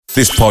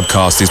This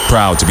podcast is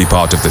proud to be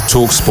part of the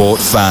TalkSport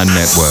Fan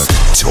Network.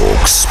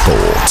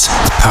 TalkSport.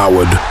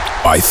 Powered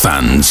by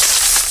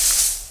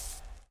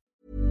fans.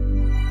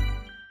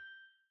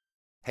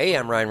 Hey,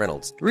 I'm Ryan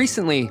Reynolds.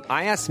 Recently,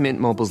 I asked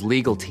Mint Mobile's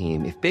legal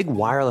team if big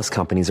wireless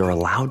companies are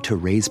allowed to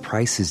raise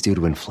prices due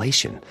to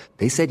inflation.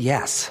 They said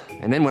yes.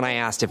 And then when I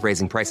asked if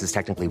raising prices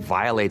technically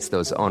violates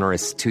those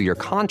onerous two-year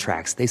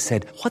contracts, they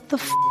said, "What the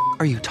f***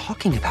 are you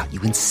talking about,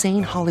 you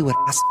insane Hollywood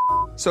ass?"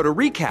 So to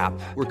recap,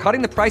 we're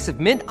cutting the price of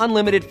Mint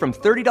Unlimited from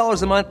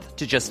 $30 a month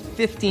to just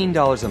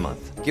 $15 a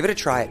month. Give it a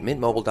try at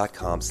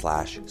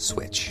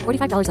mintmobile.com/switch.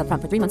 $45 up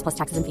front for 3 months plus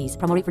taxes and fees.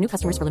 Promo rate for new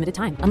customers for limited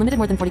time. Unlimited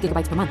more than 40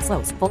 gigabytes per month.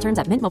 Slows full terms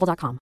at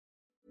mintmobile.com.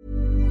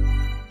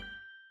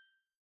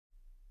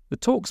 The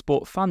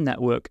TalkSport Fan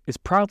Network is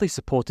proudly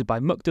supported by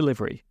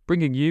McDelivery,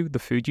 bringing you the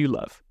food you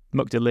love.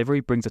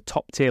 McDelivery brings a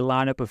top-tier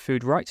lineup of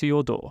food right to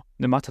your door.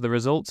 No matter the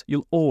result,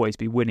 you'll always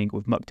be winning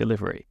with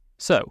McDelivery.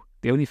 So,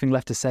 the only thing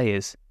left to say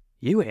is,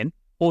 you in?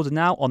 Order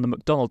now on the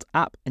McDonald's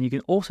app, and you can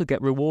also get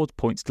reward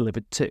points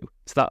delivered too.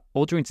 So that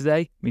ordering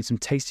today means some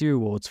tasty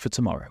rewards for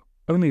tomorrow.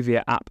 Only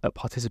via app at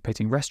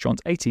participating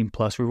restaurants. 18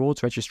 plus.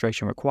 Rewards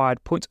registration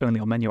required. Points only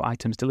on menu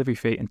items. Delivery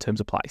fee and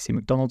terms apply. See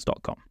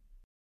mcdonalds.com.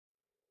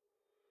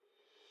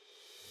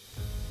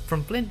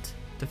 From Flint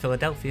to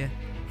Philadelphia,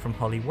 from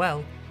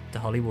Hollywell to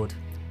Hollywood.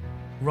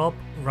 Rob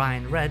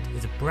Ryan Red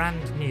is a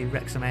brand new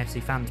Wrexham AFC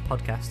fans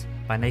podcast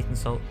by Nathan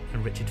Salt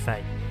and Richard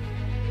Fay.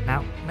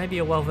 Now, maybe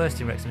you're well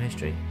versed in Wrexham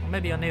history, or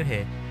maybe you're new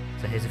here,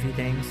 so here's a few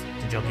things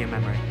to jog your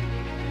memory.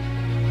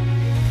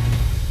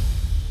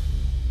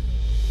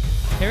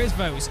 Here is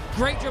Vose.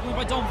 Great dribbling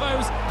by Don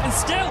Vose, and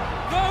still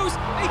Vose,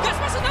 he gets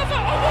past another.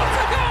 Oh, what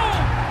a goal!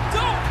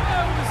 Don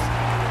Vose,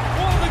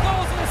 one of the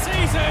goals of the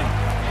season.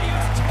 He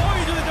was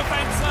toyed with the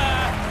defence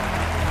there,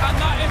 and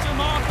that is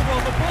remarkable.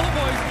 The ball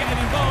boys are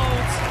getting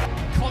involved.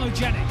 Conor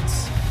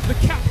Jennings, the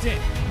captain,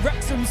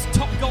 Wrexham's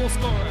top goal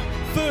scorer,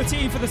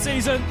 13 for the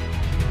season.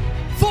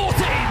 14!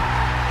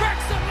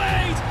 Wrexham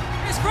lead!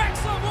 It's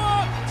Wrexham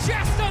 1!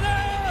 Chester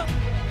 0!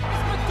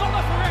 It's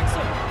McDonough for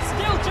Wrexham!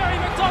 Still Jerry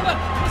McDonough!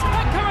 It's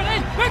Ben coming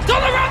in!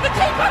 McDonough around the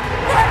keeper!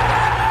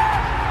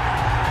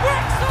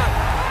 Wrexham!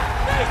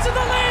 New to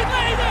the lead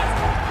leaders!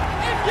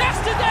 If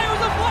yesterday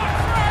was a Black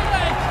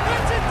Friday,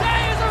 then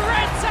today is a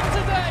Red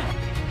Saturday!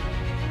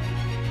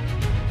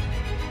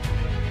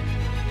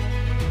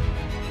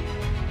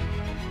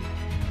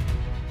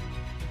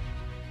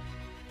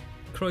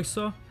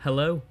 Croeso,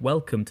 hello,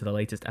 welcome to the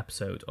latest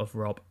episode of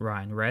Rob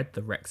Ryan Red,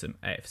 the Wrexham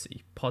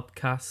AFC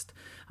podcast.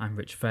 I'm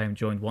Rich Fay, I'm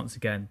joined once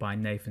again by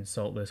Nathan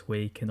Salt this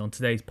week, and on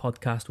today's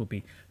podcast we'll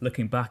be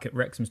looking back at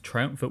Wrexham's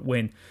triumphant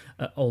win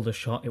at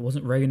Aldershot. It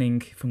wasn't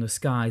raining from the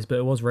skies, but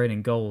it was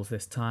raining goals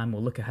this time.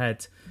 We'll look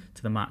ahead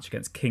to the match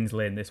against Kings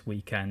Lynn this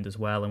weekend as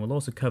well, and we'll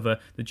also cover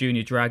the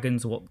Junior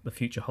Dragons, what the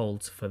future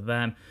holds for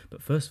them.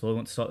 But first of all, I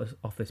want to start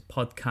off this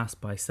podcast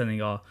by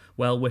sending our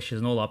well wishes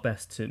and all our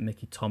best to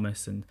Mickey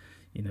Thomas. And,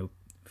 you know,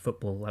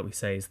 football, like we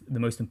say, is the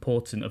most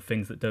important of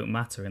things that don't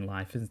matter in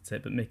life, isn't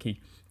it? But Mickey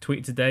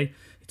tweeted today,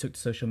 he took to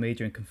social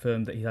media and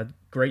confirmed that he had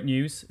great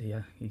news.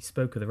 He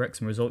spoke of the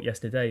Wrexham result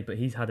yesterday, but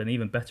he's had an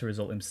even better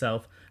result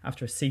himself.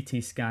 After a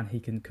CT scan, he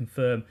can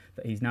confirm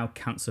that he's now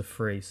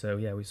cancer-free. So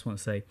yeah, we just want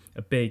to say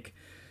a big,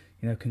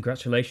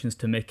 congratulations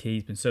to Mickey.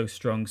 He's been so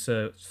strong,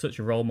 such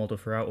a role model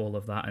throughout all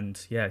of that.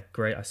 And yeah,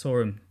 great. I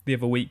saw him the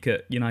other week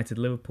at United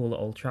Liverpool at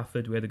Old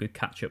Trafford. We had a good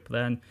catch-up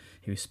then.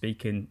 He was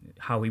speaking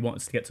how he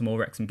wants to get to more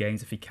Wrexham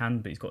games if he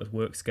can, but he's got his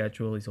work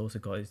schedule. He's also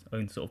got his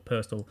own sort of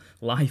personal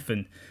life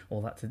and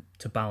all that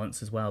to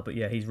balance as well. But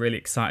yeah, he's really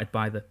excited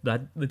by the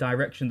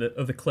direction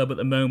of the club at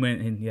the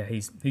moment. And yeah,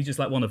 he's just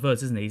like one of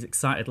us, isn't he? He's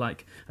excited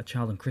like a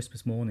child on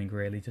Christmas morning,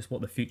 really, just what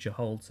the future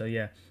holds. So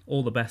yeah,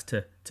 all the best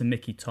to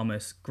Mickey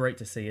Thomas. Great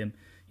to see him,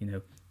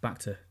 back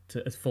to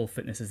as full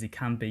fitness as he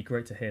can be.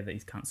 Great to hear that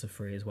he's cancer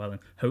free as well, and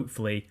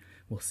hopefully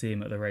we'll see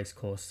him at the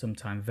racecourse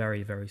sometime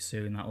very, very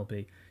soon. That'll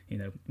be,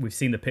 we've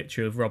seen the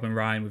picture of Robin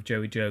Ryan with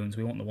Joey Jones.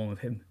 We want the one with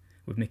him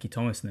with Mickey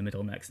Thomas in the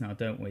middle next now,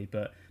 don't we?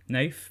 But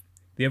Nath,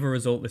 the other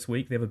result this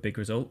week, the other big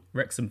result,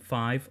 Wrexham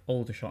 5,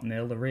 Aldershot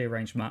 0, the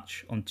rearranged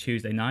match on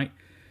Tuesday night.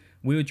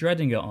 We were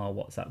dreading it on our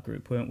WhatsApp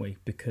group, weren't we?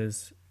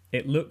 Because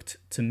it looked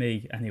to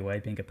me, anyway,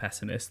 being a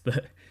pessimist,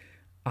 that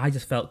I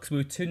just felt, because we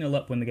were 2-0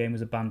 up when the game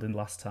was abandoned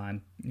last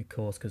time, of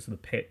course, because of the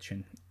pitch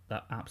and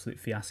that absolute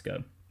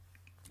fiasco.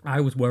 I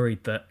was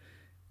worried that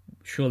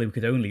surely we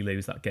could only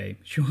lose that game.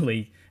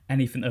 Surely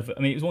anything other...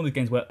 it was one of the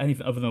games where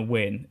anything other than a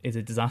win is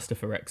a disaster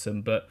for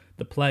Wrexham, but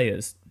the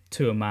players,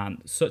 to a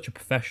man, such a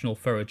professional,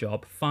 thorough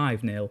job,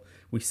 5-0.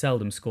 We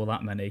seldom score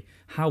that many.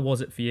 How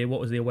was it for you? What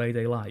was the away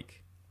day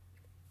like?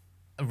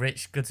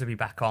 Rich, good to be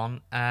back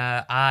on.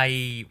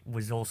 I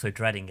was also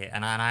dreading it,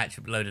 and I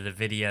actually uploaded a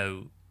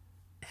video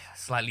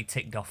slightly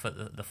ticked off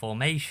at the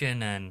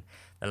formation and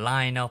the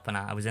lineup, and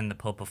I was in the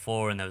pub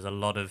before, and there was a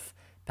lot of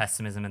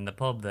pessimism in the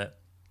pub that,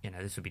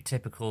 this would be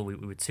typical. We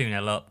were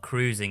 2-0 up,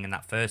 cruising in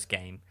that first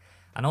game.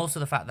 And also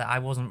the fact that I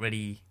waited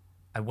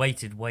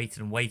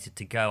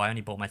to go. I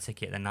only bought my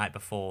ticket the night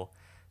before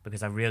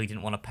because I really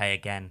didn't want to pay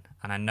again.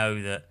 And I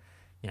know that,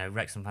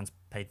 Wrexham fans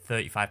paid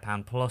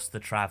 £35 plus the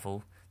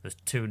travel. There's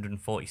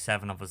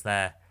 247 of us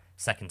there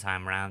second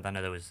time round. I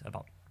know there was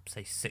about,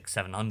 say,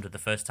 600-700 the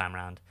first time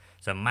round.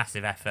 So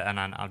massive effort, and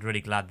I'm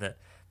really glad that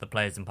the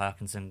players in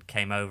Parkinson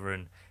came over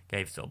and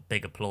gave sort of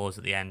big applause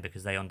at the end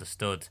because they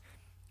understood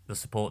the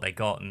support they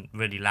got, and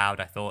really loud,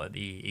 I thought, at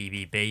the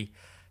EBB.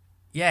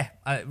 Yeah,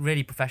 a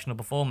really professional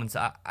performance.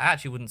 I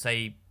actually wouldn't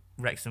say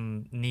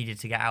Wrexham needed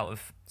to get out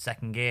of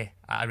second gear.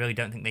 I really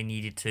don't think they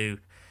needed to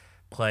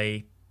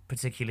play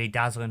particularly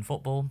dazzling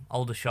football.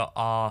 Aldershot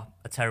are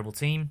a terrible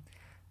team,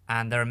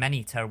 and there are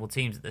many terrible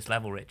teams at this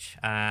level, Rich.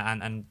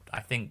 And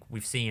I think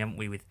we've seen, haven't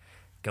we, with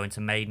going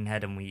to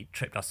Maidenhead, and we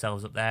tripped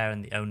ourselves up there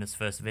in the owner's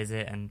first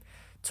visit, and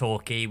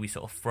Torquay, we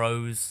sort of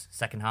froze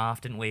second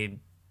half, didn't we?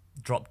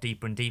 Dropped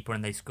deeper and deeper,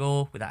 and they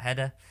score with that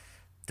header.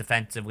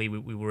 Defensively,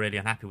 we were really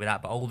unhappy with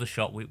that, but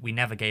Aldershot, we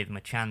never gave them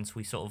a chance.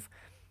 We sort of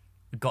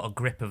got a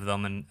grip of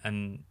them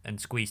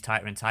and squeezed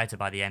tighter and tighter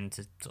by the end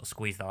to sort of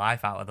squeeze the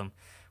life out of them.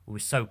 We were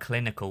so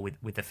clinical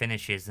with the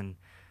finishes, and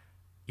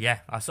yeah,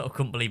 I sort of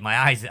couldn't believe my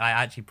eyes. I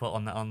actually put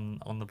on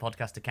the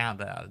podcast account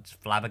that I was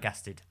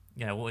flabbergasted.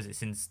 What was it,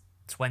 since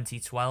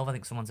 2012? I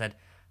think someone said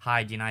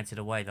Hyde United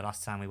away, the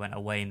last time we went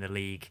away in the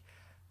league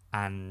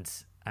and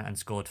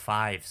scored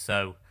 5.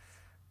 So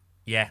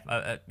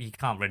yeah, you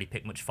can't really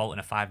pick much fault in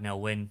a 5-0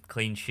 win.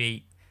 Clean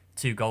sheet,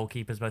 2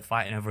 goalkeepers both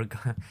fighting over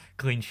a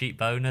clean sheet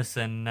bonus,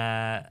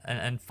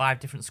 and 5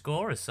 different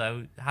scorers.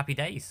 So happy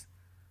days.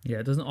 Yeah,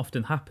 it doesn't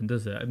often happen,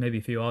 does it? Maybe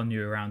if you are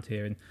new around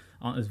here and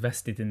aren't as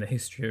vested in the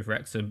history of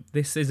Wrexham,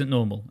 this isn't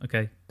normal,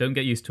 okay? Don't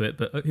get used to it,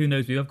 but who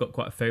knows, we have got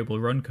quite a favourable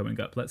run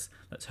coming up. Let's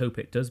hope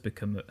it does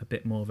become a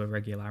bit more of a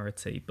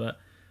regularity. But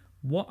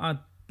what I'd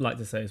like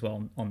to say as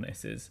well on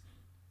this is,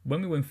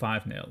 when we win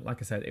 5-0,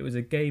 like I said, it was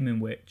a game in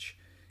which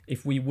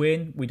if we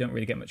win, we don't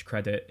really get much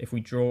credit. If we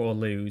draw or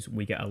lose,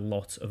 we get a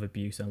lot of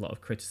abuse and a lot of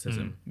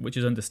criticism, which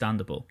is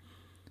understandable.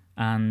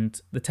 And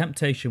the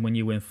temptation when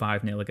you win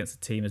 5-0 against a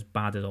team as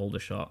bad as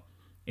Aldershot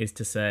is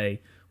to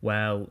say,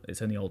 well,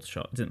 it's only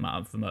Aldershot, it didn't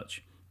matter for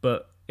much.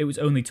 But it was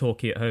only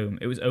Torquay at home,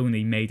 it was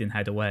only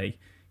Maidenhead away.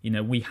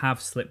 We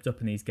have slipped up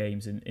in these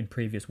games in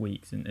previous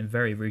weeks, in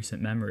very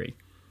recent memory.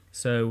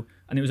 So,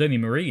 and it was only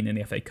Marine in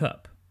the FA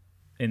Cup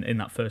in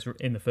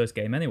the first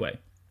game anyway.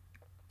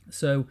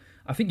 So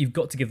I think you've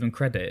got to give them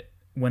credit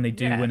when they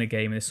do win a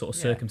game in this sort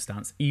of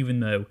circumstance, even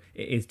though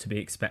it is to be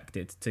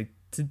expected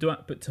to do it,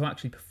 but to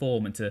actually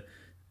perform and to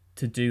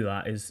do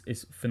that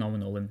is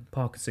phenomenal. And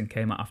Parkinson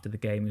came out after the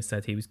game and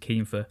said he was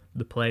keen for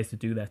the players to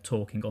do their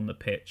talking on the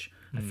pitch.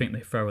 I think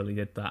they thoroughly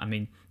did that. I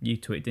mean, you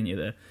tweeted, didn't you,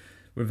 that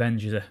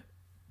revenge is a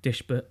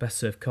dish best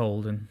served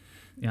cold, and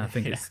I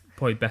think it's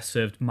probably best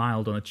served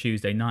mild on a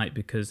Tuesday night,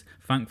 because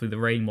thankfully the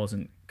rain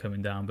wasn't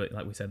coming down, but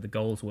like we said, the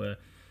goals were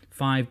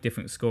 5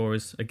 different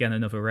scorers, again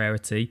another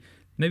rarity.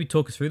 Maybe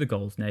talk us through the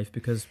goals, Nave,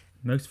 because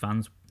most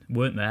fans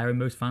weren't there, and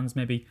most fans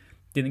maybe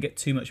didn't get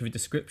too much of a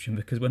description,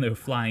 because when they were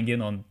flying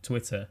in on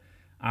Twitter,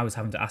 I was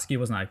having to ask you,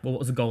 wasn't I? Well, what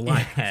was the goal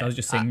like? So I was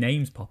just seeing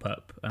names pop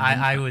up.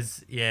 I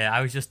was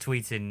just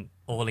tweeting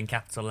all in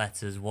capital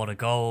letters, what a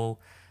goal.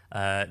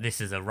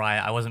 This is a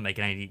riot. I wasn't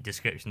making any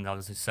descriptions. I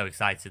was just so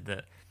excited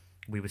that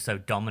we were so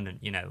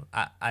dominant,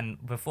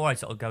 And before I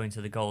sort of go into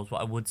the goals,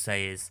 what I would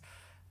say is,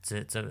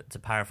 to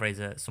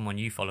paraphrase someone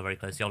you follow very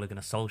closely, Ole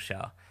Gunnar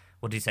Solskjaer,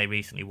 what did he say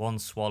recently? One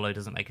swallow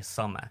doesn't make a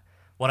summer.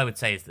 What I would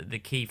say is that the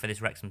key for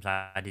this Wrexham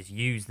side is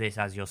use this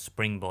as your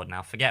springboard.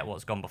 Now, forget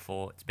what's gone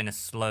before. It's been a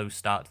slow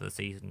start to the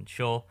season,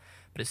 sure,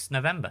 but it's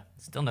November.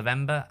 It's still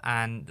November,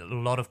 and a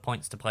lot of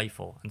points to play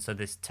for. And so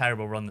this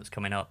terrible run that's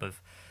coming up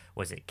of,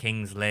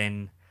 Kings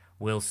Lynn,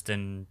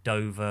 Wilston,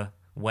 Dover,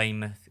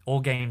 Weymouth, all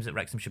games that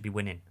Wrexham should be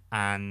winning.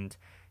 And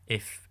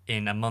if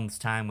in a month's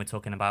time we're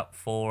talking about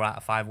 4 out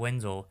of 5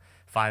 wins or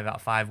 5 out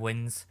of 5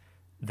 wins,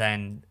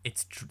 then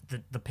it's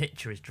the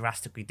picture is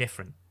drastically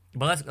different.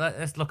 But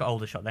let's look at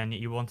Aldershot then.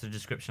 You wanted a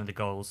description of the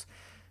goals.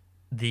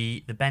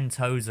 The Ben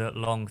Tozer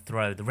long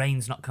throw. The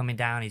rain's not coming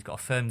down. He's got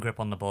a firm grip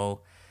on the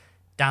ball.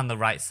 Down the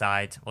right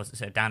side,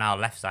 down our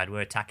left side,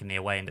 we're attacking the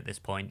away end at this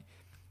point.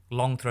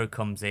 Long throw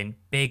comes in.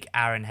 Big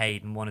Aaron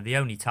Hayden, one of the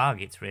only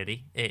targets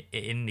really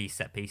in these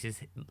set pieces.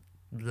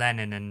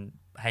 Lennon and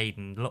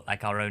Hayden look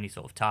like our only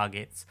sort of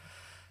targets.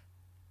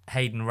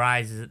 Hayden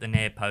rises at the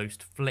near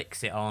post,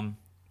 flicks it on.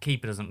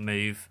 Keeper doesn't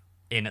move.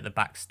 In at the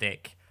back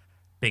stick.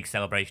 Big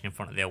celebration in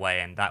front of the away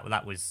end.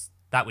 That was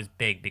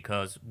big,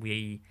 because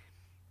we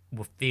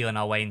were feeling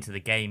our way into the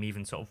game.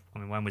 Even sort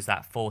of, when was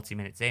that? 40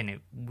 minutes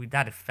in. We'd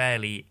had a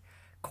fairly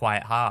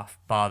quiet half,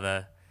 bar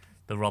the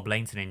Rob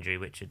Lainton injury,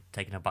 which had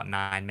taken about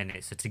 9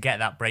 minutes. So to get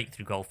that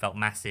breakthrough goal felt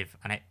massive,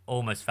 and it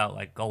almost felt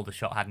like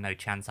Aldershot had no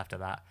chance after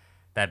that.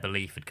 Their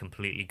belief had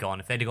completely gone.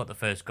 If they'd have got the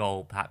first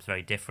goal, perhaps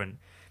very different.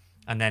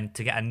 And then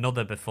to get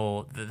another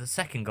before the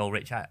second goal,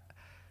 Rich,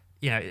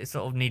 it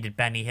sort of needed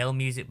Benny Hill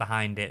music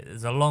behind it.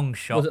 There's a long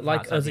shot. Was it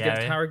like us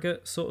against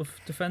Harrogate sort of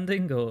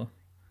defending, or?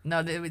 No,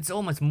 it's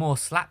almost more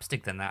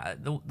slapstick than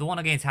that. The one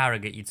against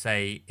Harrogate, you'd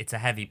say it's a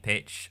heavy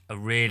pitch, a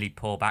really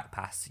poor back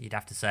pass, you'd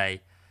have to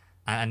say.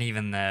 And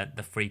even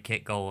the free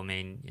kick goal,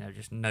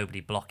 just nobody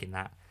blocking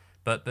that.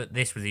 But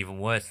this was even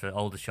worse for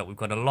Aldershot. We've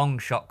got a long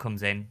shot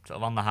comes in, sort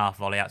of on the half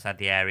volley outside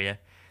the area.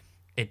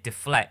 It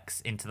deflects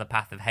into the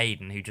path of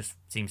Hayden, who just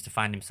seems to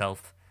find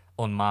himself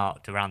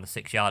unmarked around the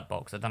 6-yard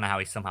box. I don't know how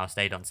he somehow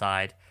stayed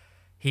onside.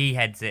 He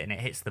heads it and it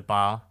hits the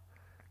bar,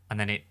 and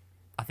then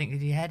I think,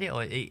 did he head it,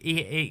 or it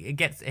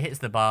hits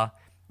the bar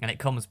and it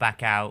comes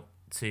back out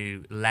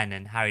to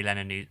Harry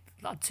Lennon, who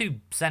like two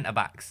centre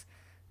backs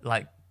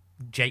like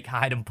Jake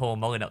Hyde and Paul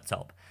Mullin up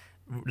top.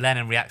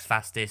 Lennon reacts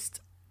fastest,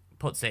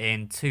 puts it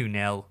in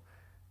 2-0,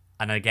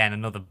 and again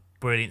another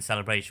brilliant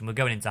celebration. We're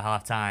going into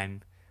half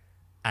time,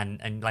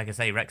 and like I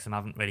say, Wrexham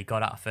haven't really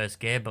got out of first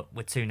gear, but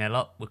we're 2-0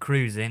 up, we're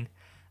cruising,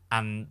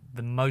 and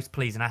the most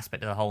pleasing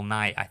aspect of the whole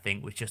night, I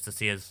think, was just to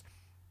see us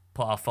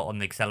put our foot on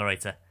the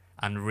accelerator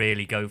and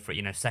really go for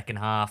it. Second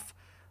half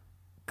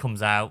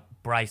comes out,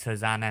 Bryce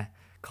Hosanna,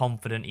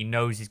 confident, he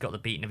knows he's got the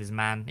beating of his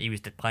man. He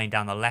was playing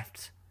down the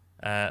left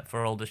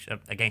for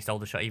Aldershot, against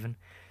Aldershot even,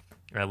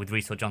 with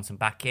Reece Johnson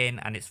back in,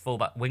 and it's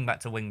fullback,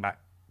 wing-back to wing-back,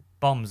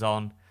 bombs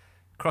on,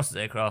 crosses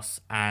it across,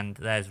 and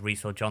there's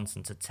Reece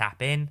Johnson to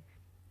tap in.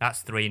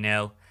 That's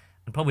 3-0,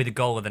 and probably the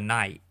goal of the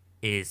night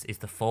is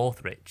the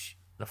fourth, Rich.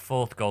 The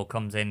fourth goal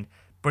comes in,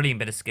 brilliant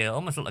bit of skill,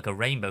 almost looked like a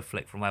rainbow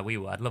flick from where we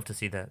were. I'd love to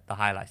see the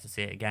highlights to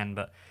see it again,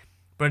 but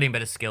brilliant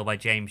bit of skill by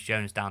James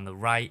Jones down the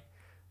right.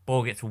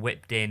 Ball gets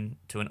whipped in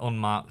to an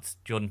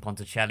unmarked Jordan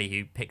Ponticelli,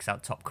 who picks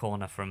out top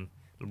corner from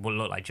what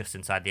looked like just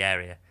inside the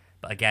area.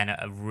 But again,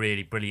 a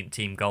really brilliant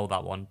team goal,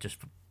 that one, just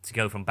to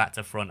go from back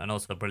to front, and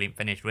also a brilliant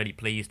finish. Really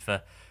pleased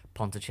for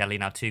Ponticelli,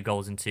 now 2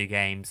 goals in 2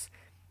 games.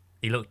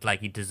 He looked like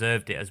he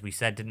deserved it, as we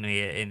said, didn't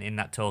he, in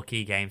that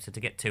Torquay game. So to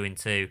get 2 in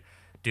 2,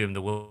 do him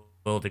the world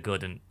of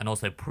good, and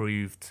also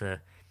prove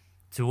to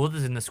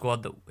others in the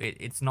squad that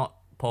it's not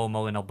Paul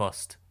Mullin or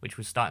bust, which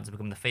was starting to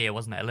become the fear,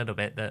 wasn't it, a little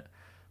bit, that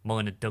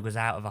Mullin had dug us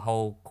out of a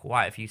hole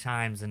quite a few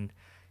times. And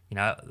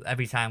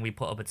every time we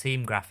put up a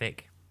team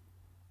graphic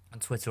on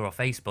Twitter or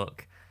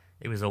Facebook,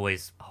 it was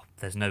always,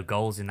 there's no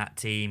goals in that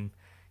team,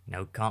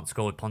 can't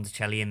score with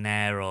Ponticelli in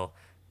there, or,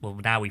 well,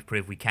 now we've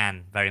proved we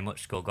can very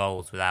much score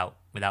goals without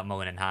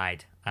Mullin and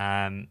Hyde.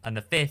 And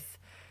the fifth,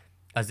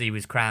 as he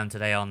was crowned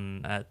today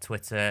on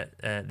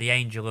Twitter, the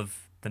Angel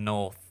of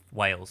North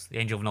Wales,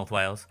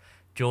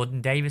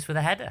 Jordan Davis with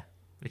a header,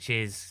 which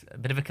is a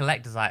bit of a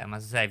collector's item.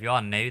 As I say, if you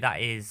are new,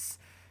 that is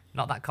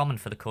not that common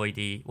for the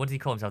Coidy. What did he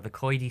call himself? The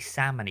Coidy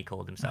Salmon, he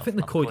called himself. I think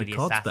the Coidy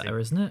Cod's better,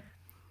 isn't it?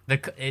 The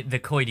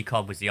Coidy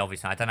Cod was the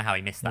obvious one. I don't know how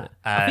he missed that.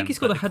 I think he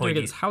scored a header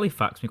against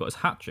Halifax when he got his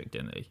hat-trick,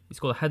 didn't he? He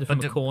scored a header from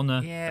a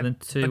corner and then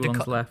 2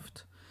 ones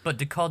left. But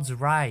the Cods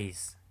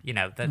rise. I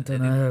don't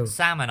know.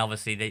 Salmon,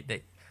 obviously,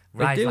 they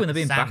They rise do like when they're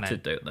being salmon.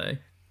 battered, don't they?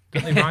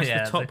 Don't they rise to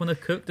the top when they're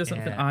cooked or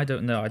something? I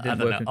don't know. I didn't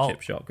work in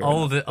chip shop.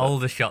 All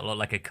the shot looked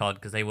like a cod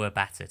because they were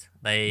battered.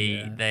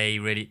 They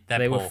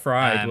were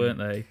fried, weren't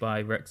they,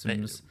 by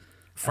Wrexham's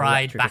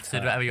fried, battered,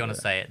 attack, whatever you want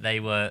to say it. They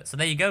were. So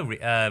there you go,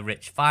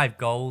 Rich. 5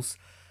 goals,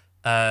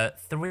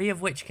 3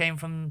 of which came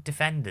from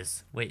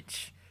defenders,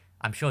 which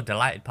I'm sure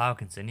delighted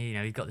Parkinson.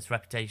 He's got this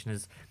reputation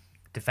as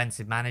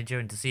defensive manager,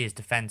 and to see his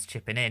defence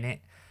chipping in,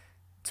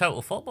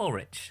 total football,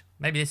 Rich.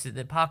 Maybe this is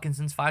the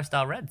Parkinson's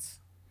 5-star Reds.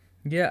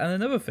 Yeah, and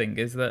another thing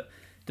is that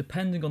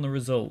depending on the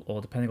result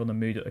or depending on the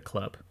mood at the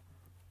club,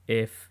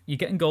 if you're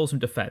getting goals from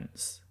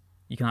defence,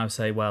 you can either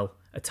say, well,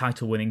 a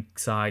title-winning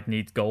side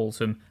needs goals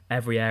from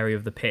every area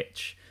of the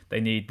pitch. They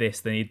need this,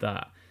 they need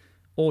that.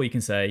 Or you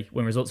can say,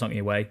 when results aren't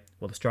your way,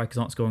 well, the strikers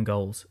aren't scoring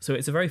goals. So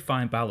it's a very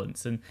fine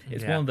balance, and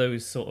it's one of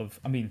those sort of,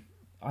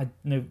 I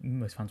know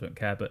most fans won't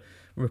care, but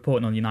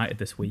reporting on United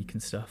this week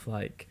and stuff,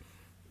 like,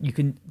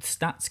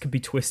 stats can be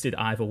twisted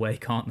either way,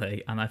 can't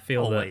they? And I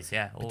feel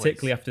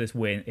particularly after this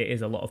win, it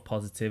is a lot of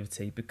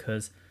positivity,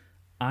 because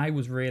I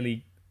was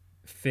really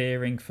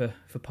fearing for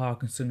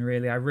Parkinson.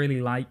 Really, I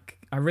really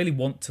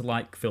want to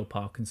like Phil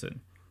Parkinson,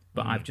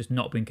 but I've just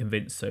not been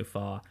convinced so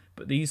far.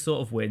 But these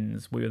sort of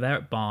wins, we were there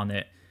at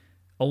Barnet,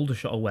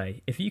 Aldershot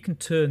away. If you can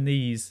turn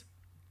these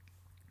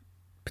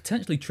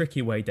potentially tricky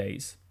away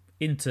days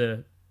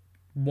into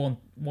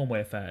one-way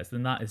affairs,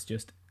 then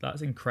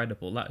that's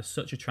incredible. That is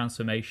such a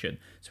transformation.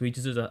 So he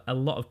deserves a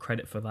lot of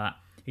credit for that.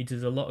 He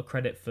deserves a lot of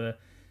credit for,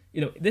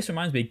 this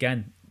reminds me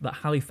again, that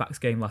Halifax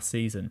game last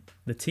season.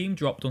 The team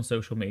dropped on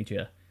social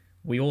media.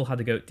 We all had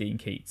to go at Dean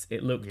Keats.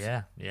 It looked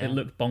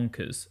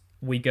bonkers.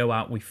 We go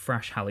out, we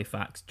thrash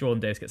Halifax. Jordan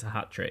Davis gets a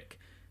hat-trick.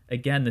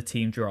 Again, the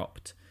team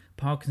dropped.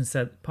 Parkinson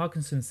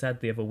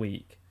said the other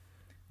week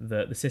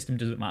that the system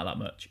doesn't matter that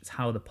much. It's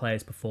how the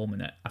players perform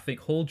in it. I think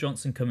Hall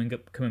Johnson coming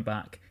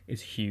back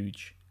is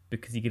huge,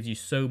 because he gives you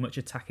so much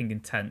attacking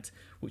intent,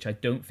 which I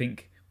don't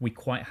think we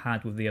quite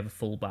had with the other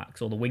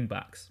fullbacks or the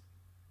wing-backs.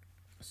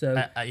 So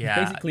he's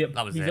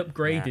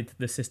upgraded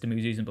the system he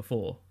was using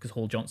before, because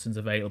Hall Johnson's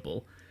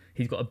available.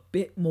 He's got a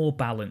bit more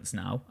balance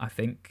now, I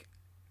think,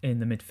 in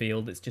the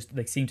midfield. It's just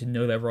they seem to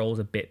know their roles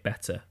a bit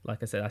better.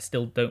 Like I said, I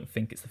still don't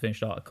think it's the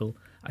finished article.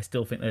 I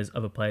still think there's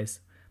other players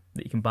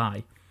that you can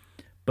buy.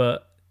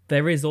 But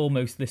there is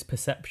almost this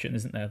perception,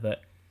 isn't there,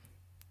 that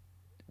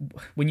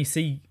when you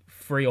see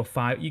 3 or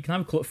 5, you can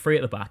either call it 3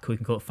 at the back or you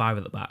can call it 5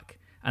 at the back.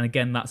 And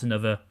again, that's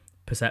another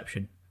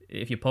perception.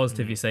 If you're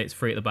positive, you say it's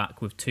 3 at the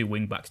back with 2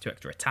 wing backs, 2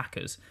 extra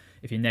attackers.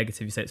 If you're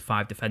negative, you say it's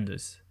 5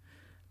 defenders.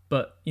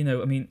 But,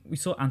 we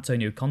saw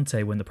Antonio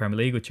Conte win the Premier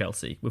League with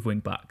Chelsea with wing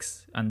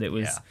backs, and it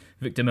was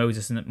Victor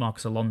Moses and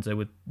Marcos Alonso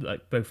with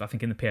both, I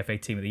think, in the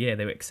PFA Team of the Year.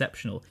 They were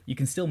exceptional. You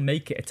can still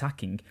make it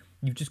attacking.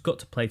 You've just got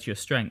to play to your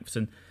strengths.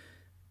 And,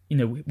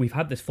 we've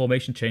had this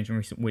formation change in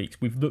recent weeks.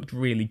 We've looked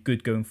really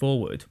good going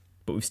forward,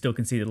 but we've still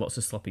conceded lots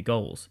of sloppy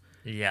goals.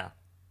 Yeah.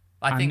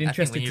 I'm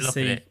interested to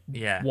see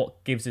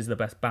what gives us the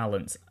best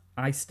balance.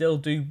 I still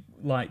do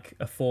like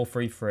a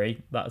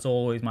 4-3-3. That's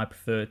always my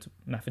preferred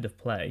method of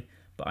play.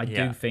 But I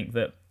do think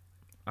that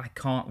I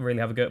can't really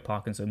have a go at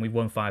Parkinson. We've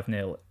won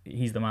 5-0.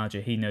 He's the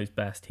manager. He knows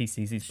best. He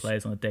sees these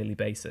players on a daily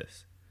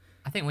basis.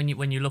 I think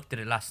when you looked at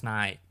it last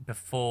night,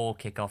 before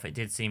kick-off, it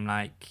did seem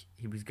like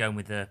he was going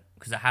with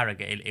because at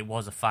Harrogate, it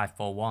was a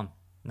 5-4-1.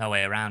 No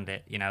way around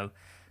it, But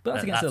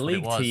that's against a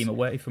league team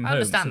away from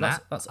home.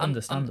 That's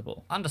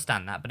understandable. I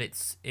understand that, but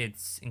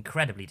it's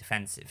incredibly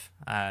defensive.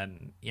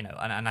 And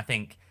I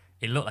think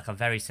it looked like a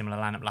very similar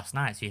lineup last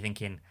night. So you're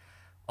thinking,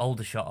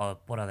 Aldershot are,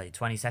 what are they,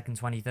 22nd,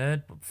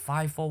 23rd?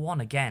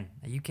 5-4-1 again.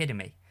 Are you kidding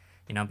me?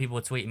 People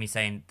were tweeting me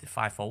saying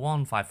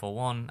 5-4-1,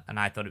 5-4-1, and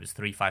I thought it was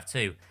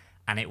 3-5-2.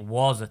 And it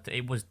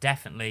was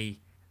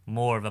definitely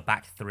more of a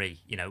back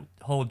three.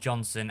 Hall,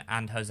 Johnson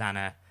and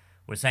Hosanna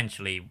were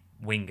essentially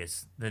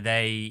wingers.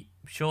 They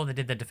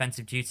did their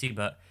defensive duty,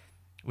 but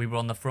we were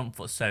on the front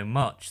foot so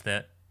much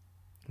that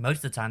most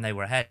of the time they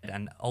were ahead,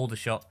 and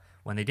Aldershot,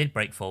 when they did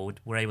break forward,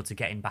 were able to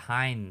get in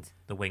behind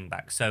the wing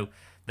back. So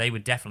they were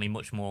definitely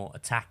much more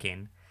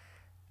attacking.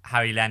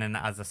 Harry Lennon,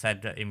 as I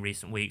said in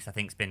recent weeks, I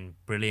think has been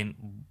brilliant.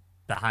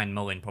 Behind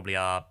Mullin, probably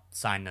our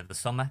sign of the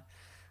summer.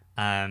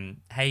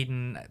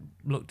 Hayden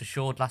looked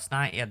assured last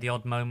night. He had the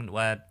odd moment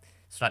where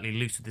slightly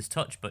loose with his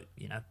touch, but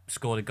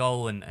scored a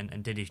goal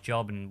and did his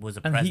job and was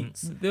a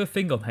presence. The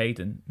thing on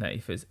Hayden,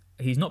 Nath, is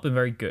he's not been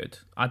very good.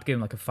 I'd give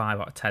him like a 5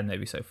 out of 10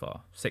 maybe so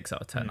far, 6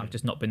 out of 10. I've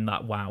just not been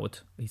that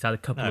wowed. He's had a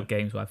couple of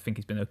games where I think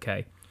he's been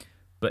okay,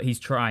 but he's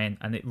trying,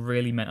 and it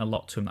really meant a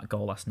lot to him, that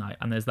goal last night.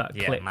 And there's that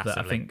clip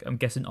massively. That I'm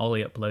guessing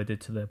Ollie uploaded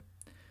to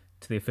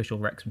the official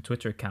Wrexham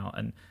Twitter account,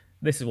 and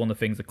this is one of the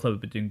things the club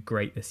have been doing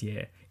great this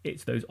year.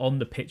 It's those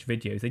on-the-pitch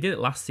videos. They did it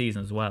last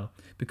season as well,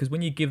 because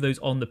when you give those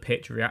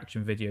on-the-pitch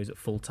reaction videos at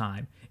full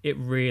time, it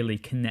really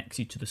connects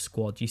you to the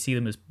squad. You see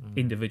them as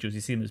individuals,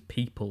 you see them as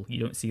people, you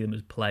don't see them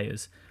as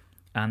players.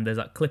 And there's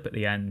that clip at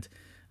the end,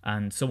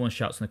 and someone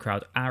shouts in the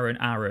crowd, Aaron,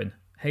 Aaron.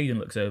 Hayden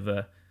looks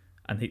over,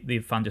 and the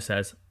fan just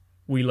says,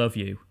 we love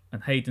you.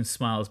 And Hayden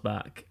smiles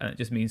back, and it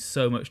just means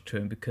so much to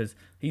him, because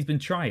he's been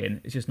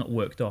trying, it's just not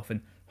worked off.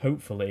 And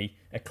hopefully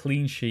a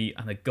clean sheet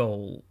and a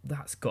goal,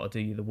 that's got to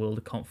do you the world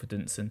of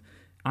confidence. And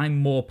I'm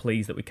more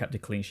pleased that we kept a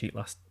clean sheet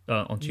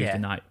on Tuesday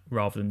night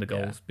rather than the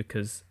goals,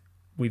 because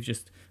we've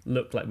just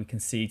looked like we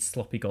concede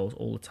sloppy goals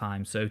all the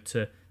time. So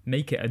to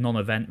make it a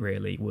non-event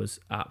really was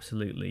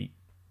absolutely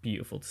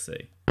beautiful to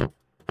see.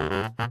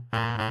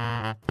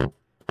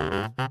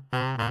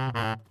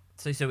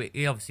 So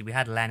we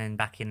had Lennon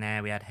back in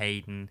there, we had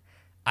Hayden.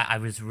 I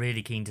was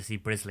really keen to see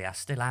Brisley. I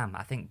still am.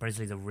 I think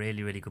Brisley's a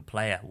really, really good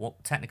player.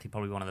 Technically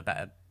probably one of the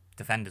better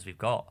defenders we've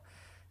got.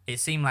 It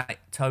seemed like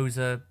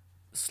Tozer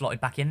slotted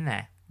back in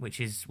there,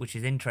 which is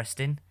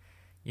interesting.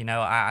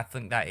 I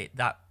think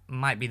that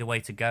might be the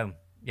way to go.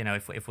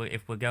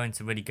 If we're going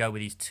to really go with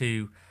these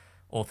two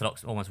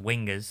orthodox almost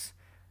wingers,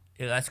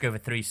 let's go for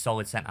 3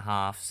 solid centre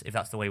halves if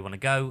that's the way we want to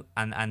go.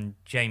 And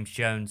James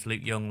Jones,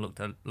 Luke Young looked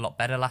a lot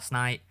better last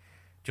night.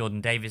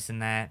 Jordan Davis in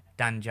there,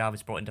 Dan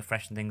Jarvis brought in to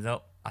freshen things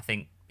up. I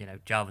think,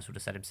 Jarvis would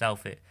have said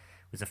himself it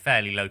was a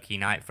fairly low-key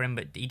night for him,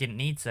 but he didn't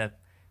need to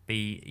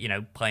be,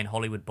 playing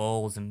Hollywood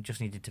balls and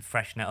just needed to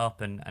freshen it up,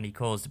 and he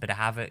caused a bit of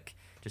havoc,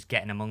 just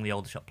getting among the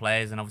Aldershot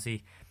players, and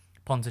obviously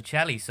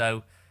Ponticelli.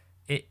 So,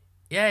 it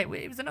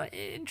was an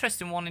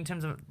interesting one in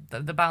terms of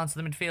the balance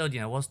of the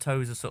midfield. Was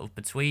Tozer sort of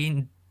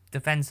between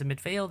defence and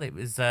midfield? It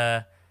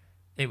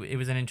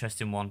was an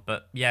interesting one,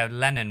 but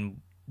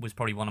Lennon was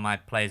probably one of my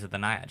players of the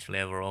night, actually,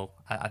 overall.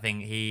 I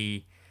think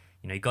he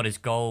got his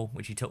goal,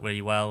 which he took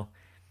really well.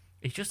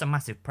 He's just a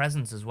massive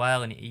presence as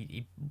well, and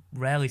he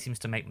rarely seems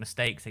to make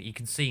mistakes. You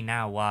can see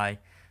now why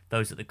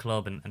those at the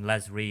club and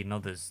Les Reed and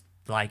others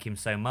like him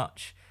so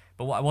much.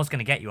 But what I was going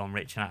to get you on,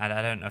 Rich, and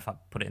I don't know if I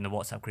put it in the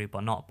WhatsApp group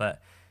or not,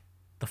 but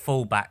the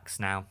full-backs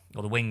now,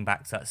 or the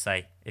wing-backs, let's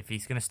say, if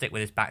he's going to stick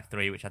with his back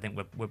three, which I think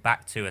we're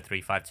back to a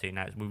 3-5-2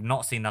 now. We've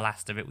not seen the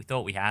last of it. We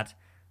thought we had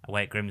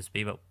away at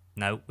Grimsby, but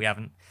no, we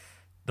haven't.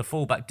 The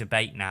full-back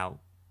debate now,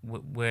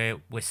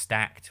 we're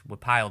stacked, we're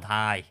piled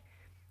high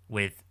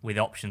with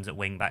options at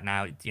wing-back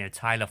now.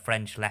 Tyler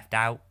French left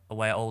out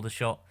away at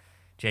Aldershot.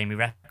 Jamie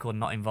Record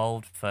not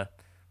involved for,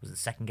 was it the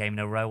second game in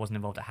a row, wasn't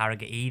involved at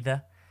Harrogate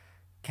either.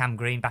 Cam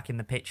Green back in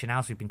the picture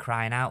now, so we've been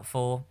crying out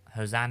for.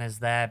 Hosanna's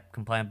there,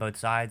 can play on both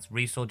sides.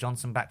 Reesor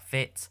Johnson back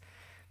fit.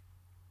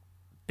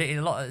 A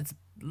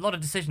lot of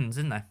decisions,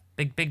 isn't there?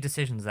 Big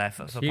decisions there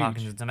for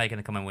Parkinson to make in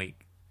the coming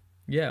week.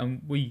 Yeah,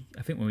 and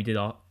I think when we did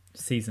our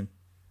season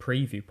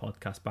preview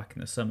podcast back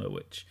in the summer,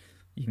 which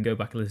you can go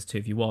back and listen to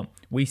if you want.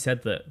 We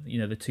said that,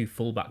 the two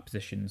fullback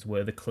positions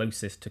were the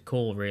closest to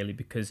call, really,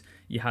 because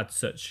you had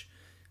such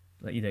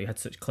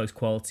close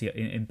quality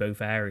in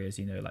both areas,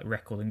 like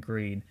Record and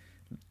Green.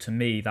 To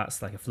me,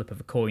 that's like a flip of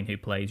a coin who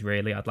plays,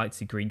 really. I'd like to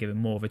see Green given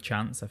more of a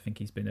chance. I think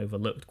he's been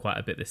overlooked quite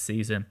a bit this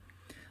season.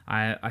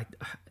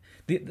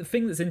 The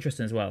thing that's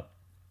interesting as well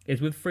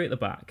is with three at the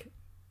back,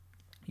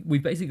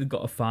 we've basically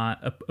got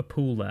a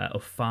pool there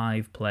of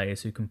 5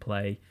 players who can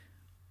play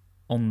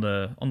on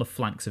the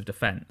flanks of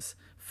defence.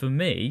 For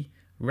me,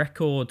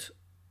 Record,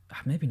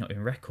 maybe not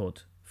in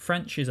Record,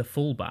 French is a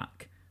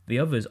fullback. The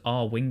others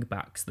are wing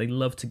backs. They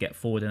love to get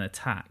forward and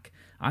attack.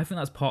 I think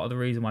that's part of the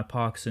reason why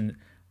Parkinson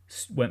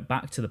went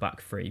back to the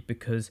back 3,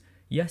 because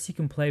yes, he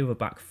can play with a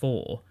back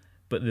 4,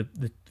 but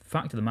the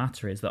fact of the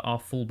matter is that our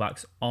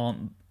fullbacks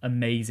aren't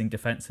amazing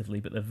defensively,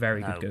 but they're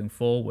very good going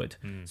forward.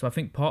 So I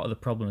think part of the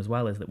problem as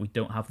well is that we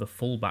don't have the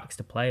fullbacks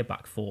to play a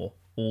back 4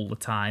 all the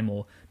time,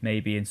 or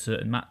maybe in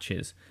certain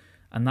matches.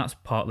 And that's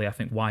partly, I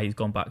think, why he's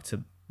gone back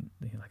to,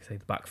 like I say,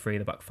 the back 3,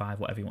 the back 5,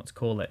 whatever you want to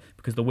call it,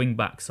 because the wing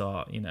backs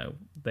are,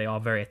 they are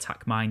very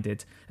attack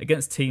minded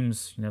against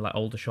teams, like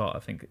Aldershot. I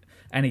think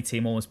any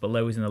team almost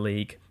below us in the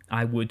league,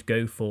 I would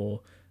go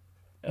for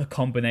a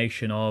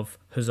combination of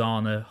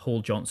Hosannah,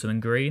 Hall Johnson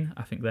and Green.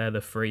 I think they're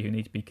the 3 who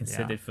need to be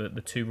considered for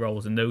the 2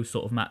 roles in those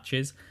sort of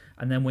matches.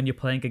 And then when you're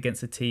playing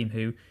against a team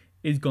who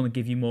is going to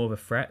give you more of a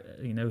threat,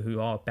 who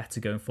are better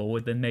going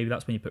forward, then maybe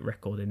that's when you put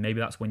Record in. Maybe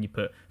that's when you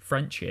put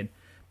French in,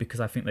 because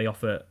I think they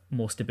offer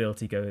more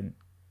stability going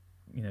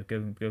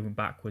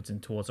backwards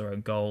and towards our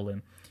own goal,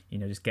 and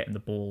just getting the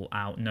ball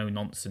out, no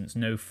nonsense,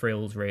 no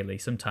frills really.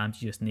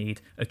 Sometimes you just need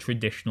a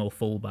traditional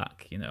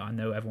fullback. I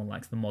know everyone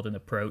likes the modern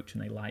approach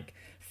and they like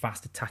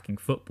fast attacking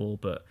football,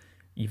 but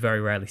you very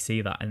rarely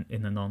see that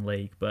in the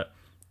non-league. But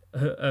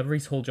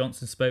Reece Hall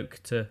Johnson spoke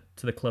to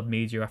the club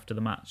media after the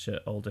match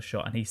at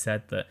Aldershot, and he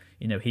said that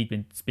he'd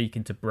been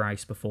speaking to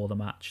Bryce before the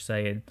match,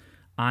 saying,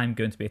 I'm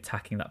going to be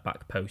attacking that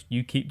back post.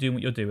 You keep doing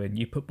what you're doing,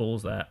 you put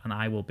balls there, and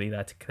I will be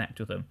there to connect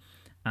with them.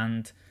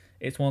 And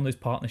it's one of those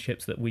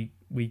partnerships that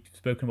we've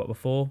spoken about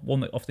before,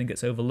 one that often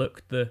gets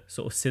overlooked, the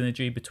sort of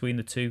synergy between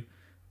the two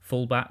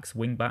full-backs,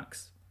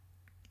 wing-backs.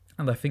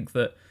 And I think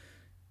that,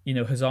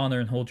 Hosannah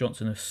and Hall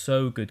Johnson are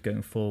so good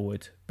going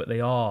forward, but they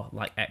are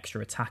like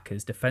extra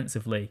attackers.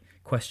 Defensively,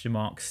 question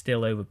marks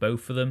still over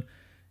both of them.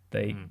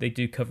 They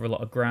do cover a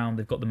lot of ground,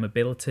 they've got the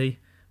mobility,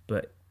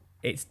 but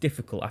it's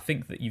difficult. I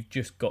think that you've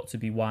just got to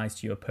be wise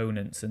to your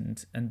opponents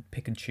and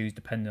pick and choose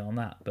depending on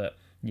that. But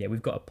yeah,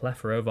 we've got a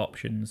plethora of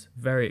options.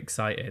 Very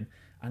exciting.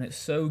 And it's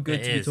so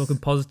good to be talking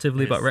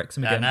positively about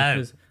Wrexham again,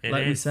 because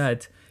like we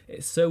said,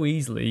 it so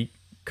easily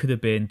could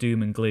have been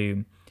doom and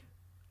gloom.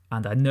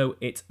 And I know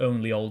it's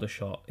only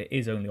Aldershot. It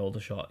is only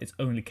Aldershot. It's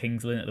only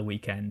Kings Lynn at the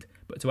weekend.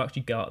 But to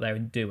actually go out there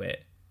and do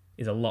it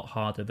is a lot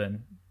harder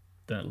than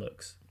it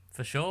looks.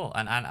 For sure.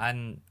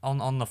 And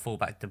on the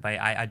fullback debate,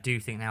 I do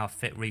think now a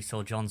fit Reece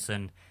Hall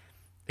Johnson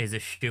is a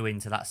shoe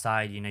into that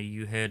side.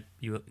 You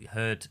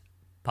heard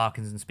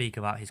Parkinson speak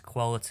about his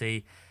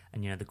quality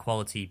and the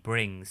quality he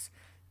brings.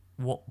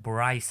 What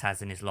Bryce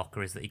has in his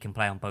locker is that he can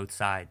play on both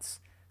sides,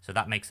 so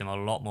that makes him a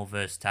lot more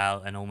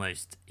versatile, and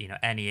almost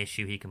any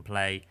issue he can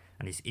play,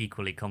 and he's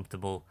equally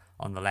comfortable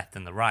on the left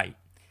and the right,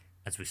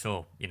 as we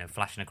saw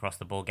flashing across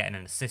the ball, getting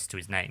an assist to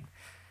his name.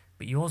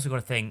 But you also got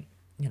to think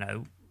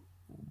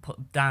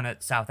put down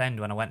at Southend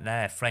when I went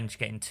there, French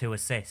getting 2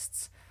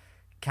 assists.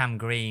 Cam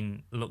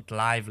Green looked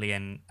lively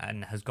and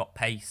has got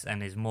pace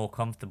and is more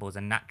comfortable as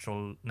a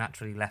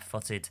naturally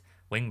left-footed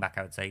wing-back,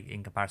 I would say,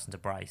 in comparison to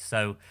Bryce.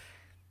 So,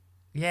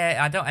 yeah,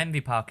 I don't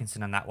envy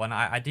Parkinson on that one.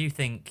 I do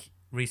think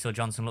Reece Hall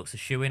Johnson looks a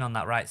shoe-in on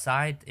that right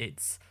side.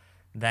 It's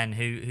then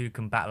who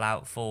can battle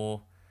out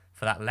for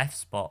that left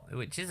spot,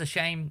 which is a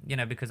shame,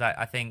 because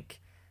I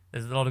think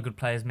there's a lot of good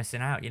players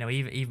missing out.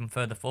 Even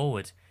further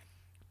forward,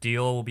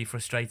 Dior will be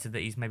frustrated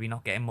that he's maybe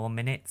not getting more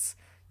minutes.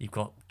 You've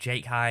got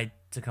Jake Hyde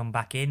to come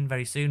back in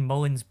very soon.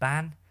 Mullins'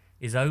 ban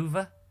is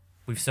over.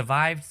 We've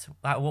survived.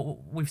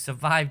 We've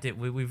survived it.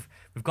 We've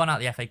gone out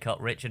the FA Cup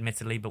rich,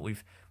 admittedly, but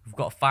we've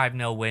got a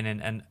 5-0 win,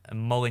 and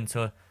Mullin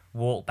to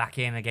walk back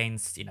in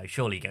against,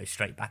 surely he goes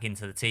straight back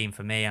into the team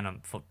for me, and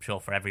I'm sure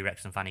for every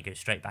Wrexham fan he goes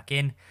straight back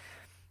in.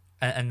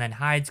 And then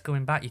Hyde's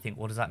coming back. You think,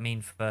 what does that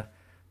mean for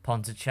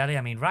Ponticelli?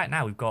 I mean, right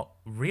now we've got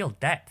real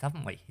depth,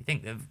 haven't we? You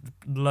think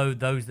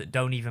those that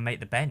don't even make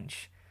the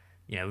bench.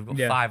 We've got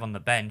 5 on the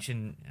bench,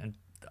 and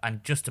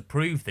just to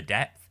prove the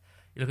depth,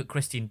 you look at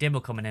Christian Dibble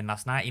coming in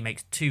last night. He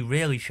makes 2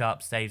 really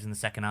sharp saves in the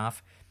second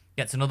half.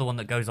 Gets another one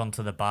that goes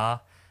onto the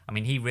bar. I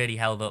mean, he really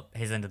held up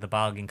his end of the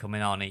bargain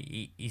coming on.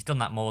 He's done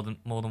that more than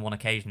one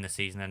occasion this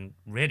season, and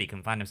really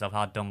can find himself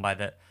hard done by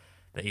that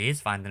he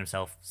is finding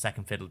himself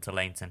second fiddle to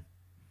Leighton.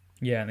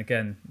 Yeah, and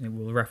again,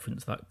 we'll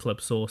reference that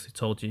club source who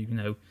told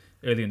you,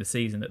 earlier in the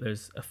season that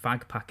there's a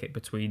fag packet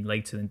between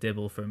Leighton and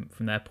Dibble from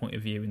their point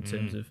of view in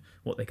terms of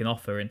what they can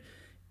offer. And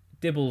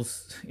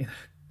Dibble's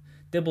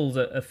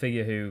a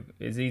figure who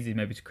is easy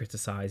maybe to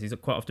criticise. He's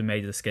quite often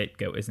made as a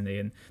scapegoat, isn't he?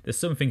 And there's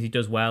some things he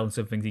does well and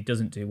some things he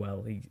doesn't do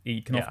well.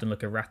 He can often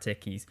look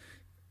erratic. He's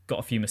got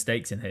a few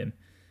mistakes in him.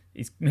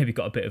 he's maybe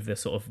got a bit of the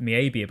sort of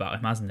Miabi about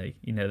him, hasn't he?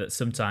 You know, that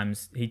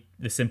sometimes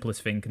the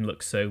simplest thing can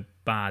look so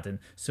bad, and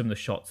some of the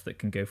shots that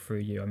can go through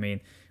you. I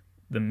mean,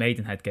 the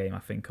Maidenhead game I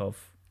think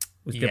of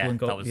was Dibble and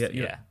goal. That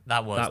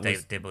was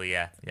David Dibble.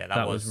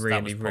 That was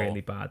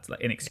really bad,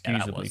 like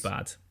inexcusably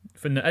bad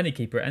for any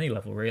keeper at any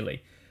level,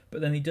 really.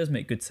 But then he does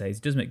make good saves.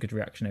 He does make good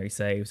reactionary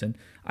saves, and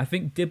I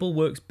think Dibble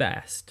works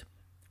best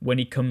when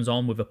he comes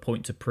on with a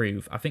point to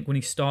prove. I think when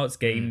he starts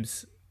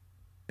games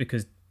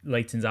because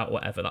Leighton's out,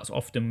 whatever, that's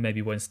often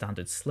maybe when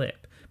standards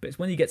slip. But it's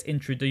when he gets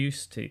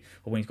introduced to,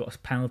 or when he's got a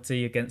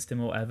penalty against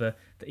him or whatever,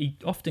 that he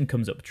often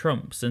comes up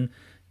trumps. And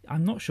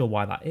I'm not sure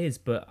why that is,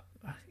 but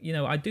you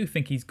know, I do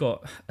think he's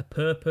got a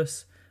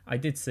purpose. I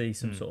did see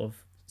some sort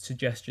of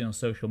suggestion on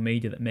social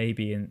media that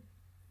maybe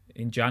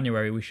in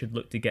January we should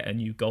look to get a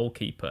new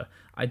goalkeeper.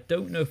 I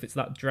don't know if it's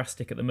that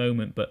drastic at the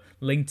moment, but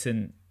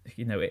Leighton,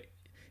 you know,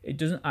 it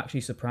doesn't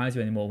actually surprise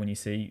you anymore when you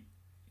see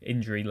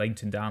injury,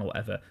 Leighton down or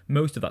whatever.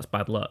 Most of that's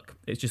bad luck.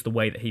 It's just the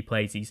way that he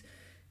plays. He's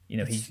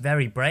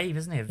very brave,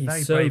 isn't he?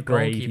 He's so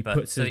brave. He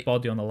puts his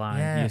body on the line.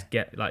 Yeah. You just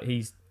get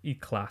he's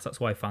class. That's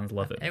why fans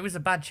love him. It was a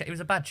bad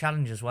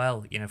challenge as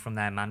well, you know, from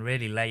there, man.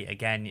 Really late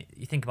again.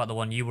 You think about the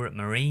one you were at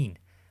Marine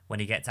when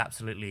he gets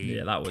absolutely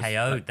that was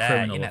KO'd there.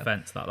 Criminal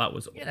offence. That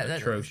was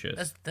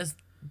atrocious.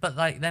 But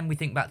then we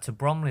think back to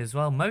Bromley as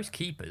well. Most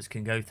keepers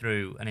can go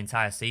through an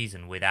entire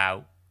season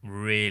without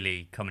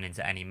really coming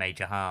into any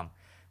major harm.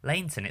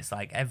 Leighton, it's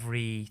like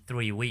every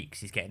 3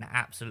 weeks he's getting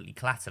absolutely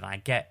clattered. I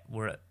get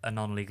we're at a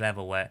non-league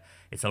level where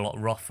it's a lot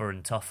rougher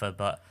and tougher,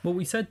 but... Well,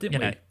 we said, didn't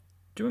we?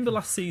 Do you remember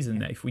last season,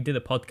 Nate, we did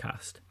a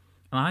podcast,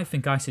 and I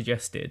think I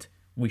suggested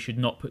we should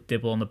not put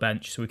Dibble on the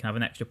bench so we can have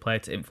an extra player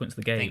to influence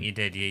the game. I think you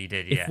did,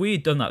 If we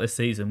had done that this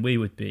season, we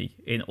would be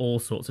in all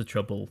sorts of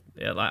trouble.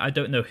 I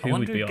don't know who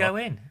would be who'd go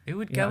in. Who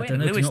would go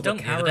in? Lewis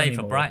Dunk the other day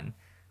for Brighton.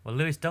 Well,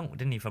 Lewis Dunk,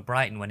 didn't he, for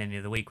Brighton when any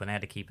of the week when they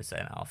had a keeper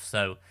sent off.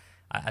 So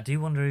I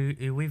do wonder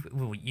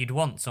who you'd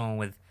want someone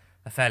with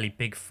a fairly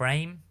big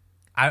frame.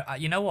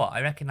 You know what?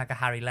 I reckon like a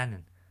Harry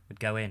Lennon would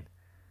go in.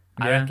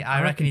 Yeah,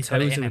 I reckon he's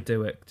got it in him. would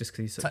do it just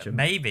because he's such a...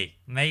 Maybe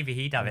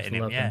he'd have it in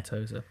him, yeah.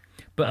 Tozer.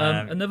 But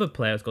another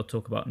player I've got to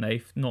talk about,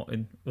 Nath, not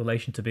in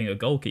relation to being a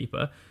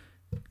goalkeeper,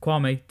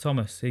 Kwame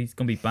Thomas. He's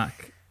going to be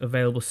back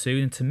available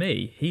soon. And to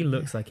me, he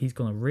looks like he's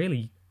going to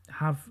really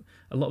have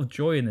a lot of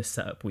joy in this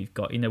setup we've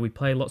got. You know, we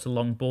play lots of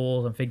long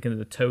balls. I'm thinking of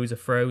the Tozer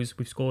throws.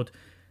 We've scored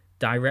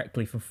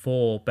directly from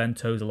 4 Ben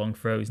Tozer long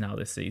throws now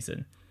this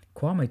season.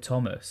 Kwame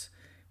Thomas...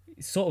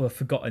 sort of a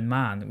forgotten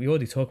man. We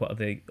already talk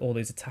about all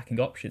these attacking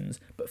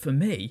options, but for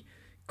me,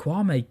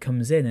 Kwame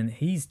comes in and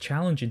he's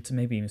challenging to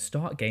maybe even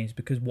start games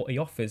because what he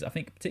offers, I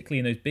think particularly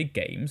in those big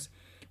games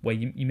where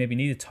you maybe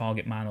need a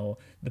target man or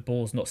the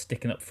ball's not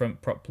sticking up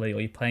front properly or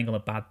you're playing on a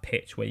bad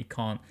pitch where you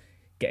can't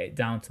get it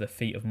down to the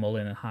feet of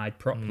Mullin and Hyde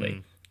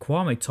properly.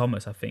 Kwame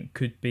Thomas, I think,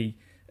 could be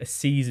a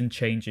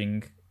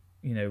season-changing,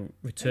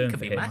 return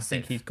for him. Massive.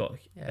 I think he's got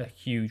a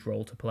huge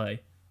role to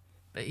play.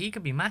 But he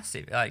could be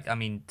massive.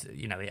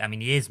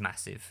 He is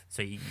massive,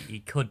 so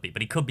he could be.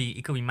 But he could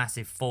be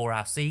massive for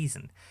our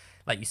season.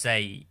 Like you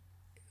say,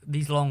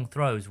 these long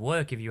throws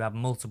work if you have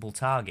multiple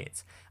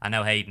targets. I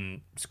know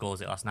Hayden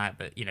scores it last night,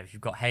 but if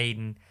you've got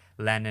Hayden,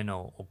 Lennon,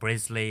 or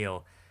Brisley,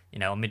 or a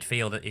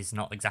midfield that is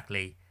not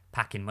exactly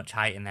packing much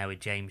height in there with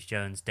James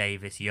Jones,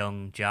 Davis,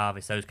 Young,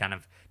 Jarvis, those kind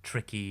of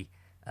tricky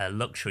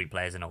luxury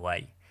players in a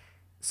way.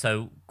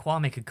 So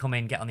Kwame could come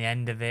in, get on the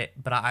end of it,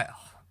 but I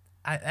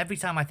every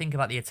time I think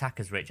about the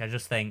attackers, Rich, I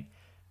just think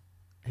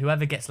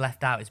whoever gets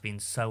left out is being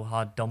so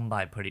hard done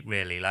by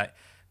really. Like,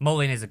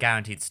 Mullin is a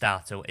guaranteed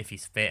starter if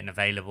he's fit and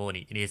available and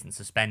he isn't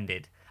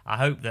suspended. I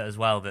hope that as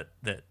well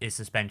that his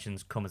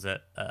suspensions come as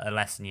a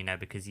lesson,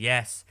 because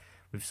yes,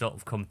 we've sort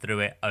of come through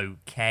it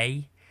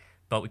okay,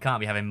 but we can't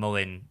be having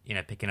Mullin,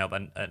 picking up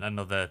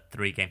another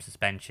 3-game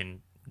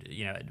suspension,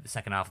 the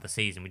second half of the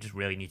season. We just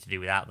really need to do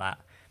without that.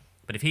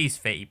 But if he's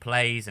fit, he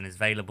plays and is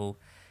available.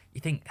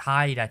 You think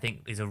Hyde, I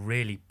think, is a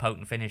really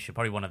potent finisher,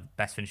 probably one of the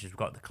best finishers we've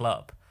got at the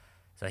club.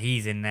 So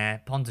he's in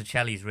there.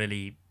 Ponticelli's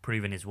really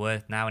proven his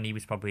worth now, and he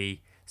was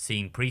probably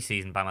seen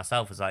pre-season by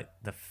myself as like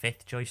the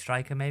 5th choice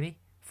striker, maybe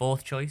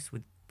 4th choice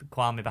with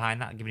Kwame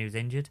behind that, given he was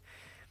injured.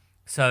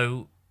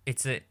 So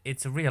it's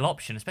a real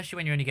option, especially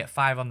when you only get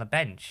 5 on the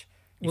bench.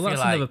 Well,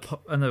 that's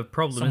another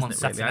problem, someone's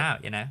isn't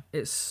it? Really? Out,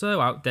 It's so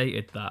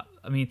outdated that,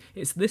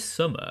 it's this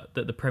summer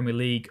that the Premier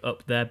League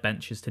upped their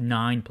benches to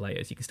 9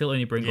 players. You can still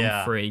only bring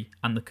on 3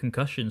 and the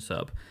concussion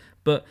sub.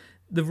 But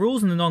the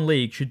rules in the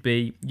non-league should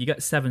be you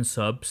get 7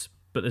 subs,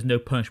 but there's no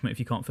punishment if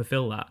you can't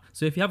fulfill that.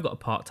 So if you have got a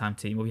part-time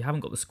team or you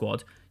haven't got the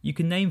squad, you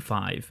can name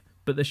 5,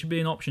 but there should be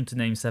an option to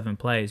name 7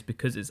 players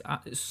because it's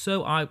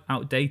so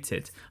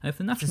outdated. And if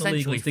the National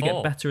League wants to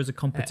get better as a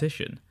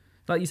competition... Yeah.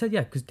 Like you said,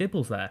 because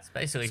Dibble's there. It's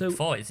basically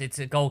 4. It's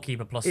a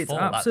goalkeeper plus 4. It's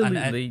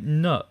absolutely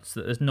nuts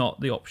that there's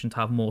not the option to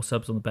have more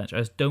subs on the bench. I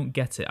just don't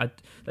get it.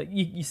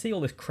 You see all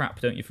this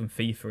crap, don't you, from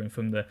FIFA and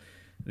from the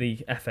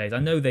FAs. I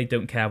know they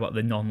don't care about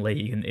the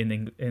non-league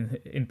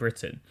in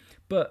Britain,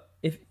 but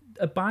if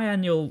a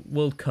biannual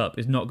World Cup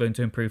is not going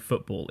to improve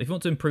football. If you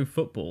want to improve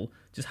football,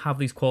 just have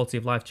these quality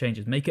of life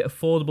changes. Make it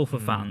affordable for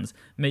fans.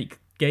 Make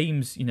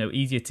games,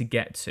 easier to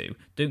get to.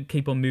 Don't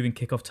keep on moving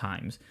kickoff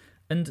times.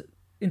 And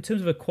in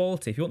terms of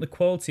equality, if you want the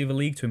quality of a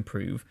league to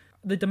improve,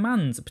 the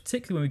demands,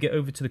 particularly when we get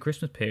over to the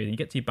Christmas period and you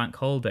get to your bank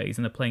holidays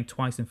and they're playing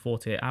twice in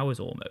 48 hours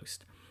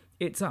almost,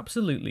 it's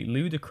absolutely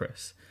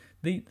ludicrous.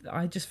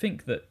 I just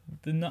think that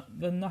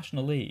the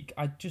National League,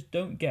 I just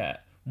don't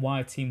get why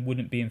a team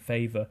wouldn't be in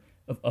favour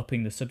of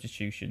upping the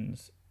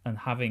substitutions and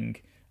having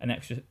an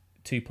extra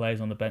 2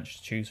 players on the bench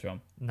to choose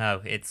from.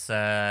 No, it's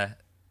an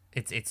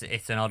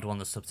odd one,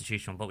 the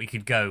substitution, but we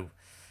could go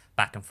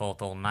back and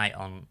forth all night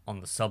on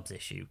the subs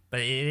issue. But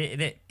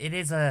it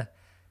is a...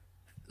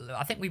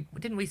 I think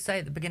we say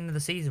at the beginning of the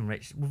season,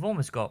 Rich, we've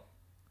almost got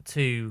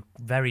 2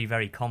 very,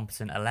 very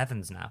competent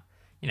 11s now.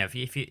 If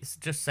you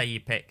just say you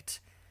picked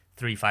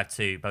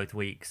 3-5-2 both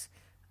weeks,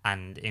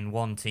 and in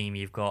one team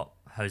you've got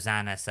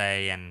Hosanna,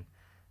 say,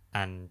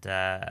 and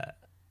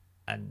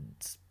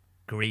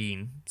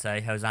Green, say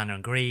Hosanna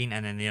and Green,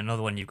 and then the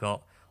another one you've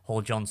got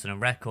Hall, Johnson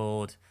and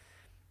Record.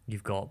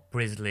 You've got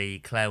Brisley,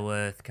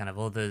 Clareworth, kind of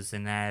others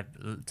in there,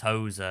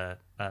 Tozer,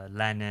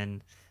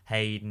 Lennon,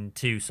 Hayden,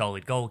 2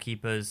 solid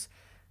goalkeepers.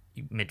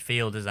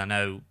 Midfielders, I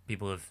know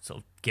people have sort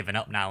of given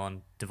up now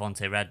on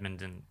Devontae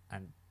Redmond, and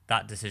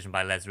that decision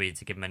by Les Reed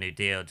to give him a new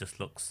deal just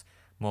looks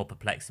more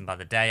perplexing by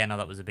the day. I know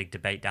that was a big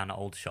debate down at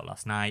Aldershot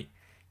last night.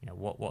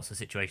 What's the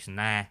situation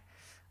there?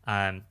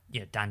 Dan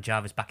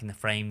Jarvis back in the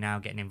frame now,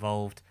 getting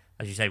involved.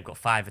 As you say, we've got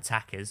 5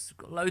 attackers,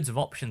 we've got loads of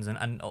options,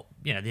 and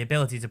the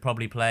ability to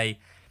probably play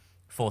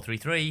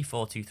 4-3-3,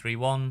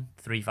 4-2-3-1,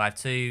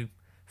 3-5-2,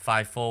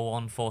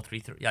 5-4-1,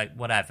 4-3-3,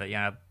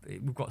 whatever.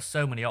 We've got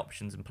so many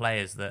options and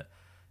players that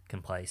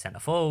can play centre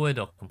forward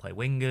or can play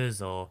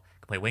wingers or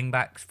can play wing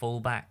backs, full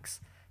backs.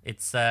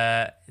 It's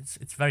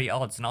very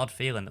odd. It's an odd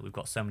feeling that we've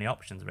got so many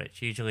options,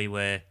 Rich. Usually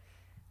we're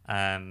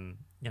kind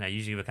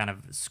of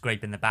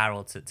scraping the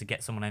barrel to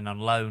get someone in on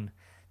loan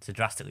to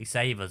drastically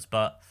save us.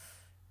 But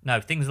no,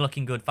 things are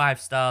looking good.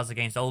 5 stars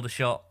against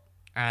Aldershot,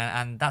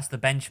 and that's the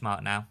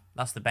benchmark now.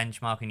 That's the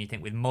benchmark, and you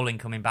think with Mullin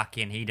coming back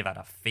in, he'd have had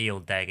a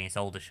field day against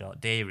Aldershot.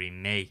 Dearie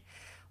me,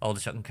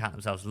 Aldershot can count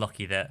themselves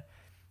lucky that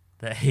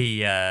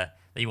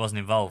he wasn't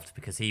involved,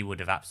 because he would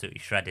have absolutely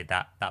shredded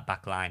that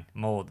back line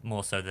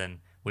more so than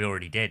we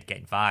already did,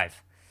 getting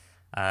 5.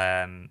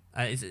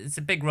 It's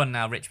a big run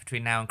now, Rich,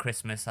 between now and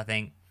Christmas. I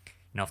think,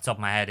 off the top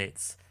of my head,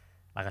 it's,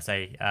 like I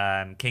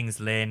say, Kings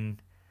Lynn.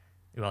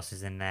 Who else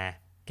is in there?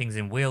 Kings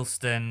in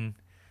Wheelston.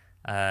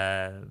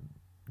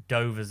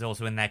 Dover's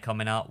also in there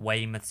coming up.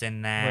 Weymouth's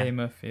in there.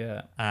 Weymouth,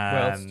 yeah.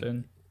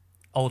 Wellston.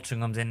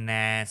 Altringham's in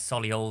there.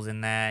 Solihull's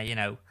in there.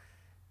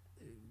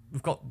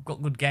 We've got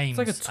good games.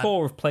 It's like a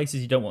tour of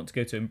places you don't want to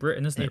go to in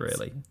Britain, isn't it,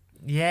 really?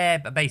 Yeah,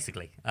 but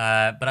basically.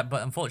 But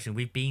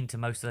unfortunately, we've been to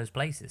most of those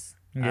places.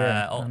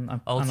 Yeah, and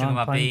I'm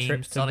planning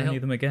trips to many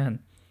of them again.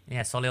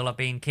 Yeah, Solihull I've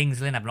been.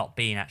 Kings Lynn I've not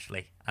been,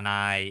 actually. So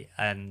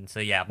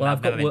yeah. Well,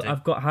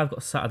 I've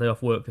got Saturday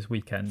off work this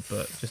weekend,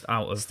 but just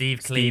out of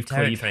Steve Cleve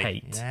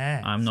hate.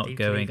 Yeah, I'm not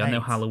going. I know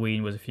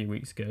Halloween was a few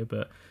weeks ago,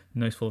 but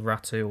Noseful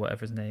Ratu or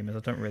whatever his name is, I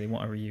don't really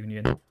want a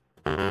reunion.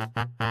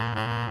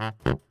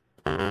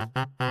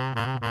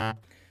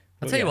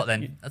 I'll tell you what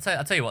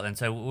then.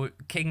 So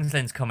Kings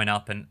Lynn's coming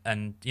up,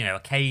 and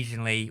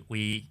occasionally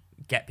we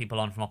get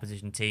people on from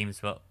opposition teams,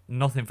 but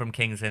nothing from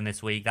Kings Lynn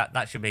this week.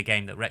 That should be a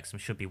game that Wrexham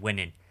should be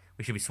winning.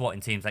 We should be swatting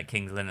teams like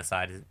Kings Lynn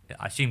aside.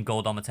 I assume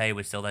Gord Omotayo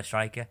was still their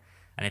striker,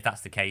 and if that's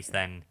the case,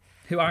 then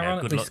who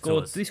ironically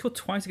scored. Did he score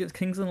twice against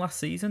Kings Lynn last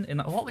season?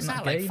 What was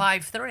that game?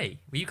 Like 5-3?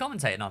 Were you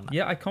commentating on that?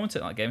 Yeah, I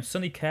commented on that game.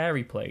 Sonny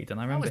Carey played, and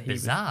I remember that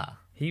was bizarre.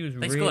 He was they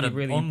really, scored an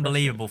really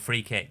unbelievable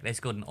free kick. They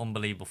scored an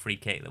unbelievable free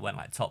kick that went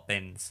like top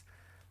bins.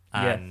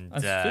 And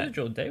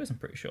Jordan Davis, I'm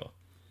pretty sure.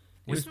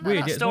 It was wasn't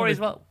weird. That story as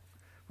well?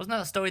 Wasn't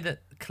that a story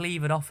that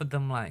Cleve had offered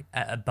them like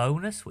a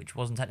bonus, which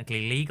wasn't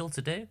technically legal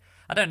to do?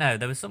 I don't know.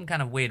 There was some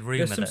kind of weird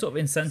rumor. There's some sort of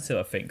incentive,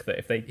 I think, that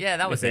if they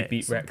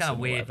beat Wrexham, kind of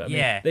weird. Whatever.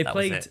 Yeah, they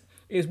played.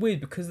 It was weird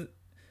because of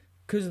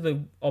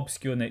the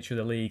obscure nature of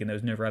the league and there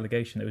was no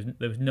relegation.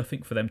 There was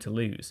nothing for them to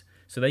lose,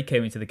 so they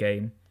came into the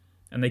game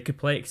and they could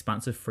play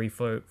expansive,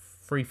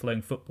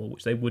 free-flowing football,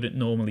 which they wouldn't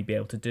normally be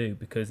able to do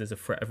because there's a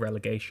threat of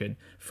relegation,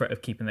 threat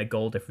of keeping their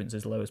goal difference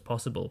as low as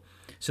possible.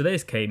 So they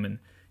just came and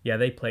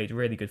they played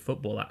really good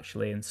football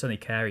actually, and Sonny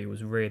Carey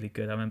was really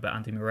good. I remember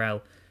Andy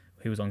Morrell,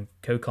 who was on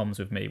co-coms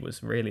with me,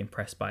 was really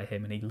impressed by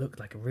him, and he looked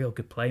like a real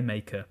good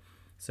playmaker.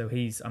 So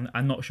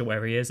I'm not sure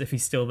where he is. If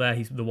he's still there,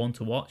 he's the one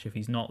to watch. If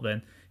he's not,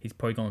 then he's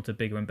probably gone on to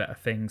bigger and better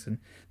things, and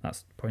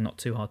that's probably not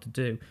too hard to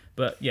do.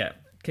 But yeah,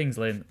 Kings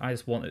Lynn, I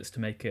just want us to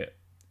make it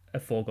a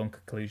foregone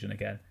conclusion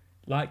again.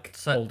 Like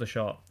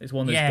Aldershot, it's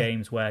one of those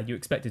games where you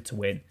expected to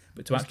win,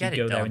 but to actually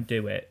go there and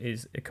do it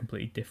is a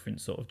completely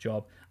different sort of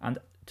job. And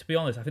to be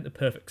honest, I think the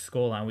perfect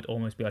scoreline would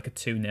almost be like a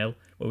 2-0,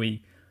 where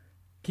we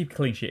keep a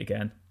clean sheet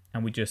again,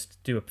 and we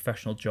just do a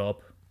professional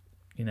job,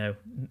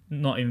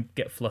 not even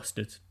get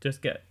flustered.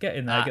 Just get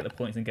in there, get the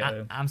points and get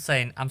home. I'm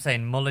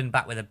saying Mullin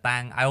back with a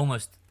bang. I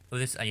almost,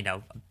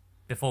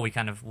 been before we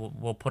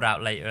we'll put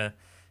out later,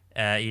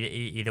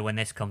 either when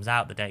this comes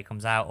out, the day it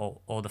comes out,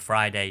 or the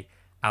Friday,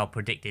 our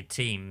predicted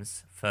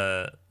teams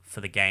for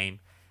the game.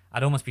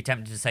 I'd almost be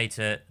tempted to say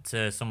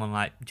to someone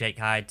like Jake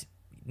Hyde,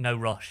 no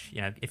rush.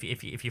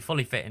 If you're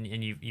fully fit and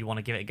you want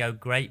to give it a go,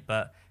 great.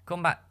 But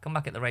come back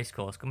at the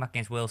racecourse. Come back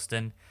against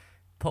Wilston.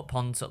 Put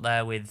Ponce up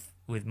there with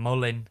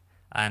Mullin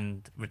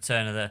and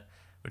return of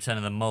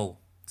the Mull.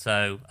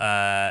 So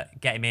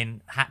get him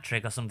in, hat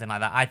trick or something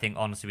like that. I think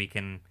honestly we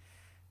can.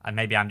 And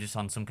maybe I'm just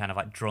on some kind of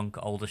like drunk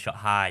Aldershot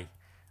high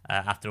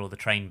after all the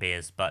train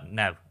beers. But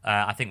no,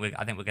 I think we're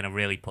going to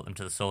really put them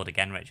to the sword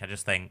again, Rich. I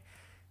just think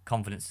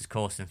confidence is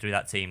coursing through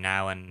that team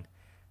now, and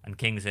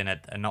Kingston are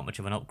not much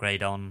of an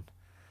upgrade on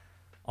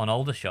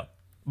Aldershot.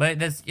 But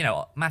there's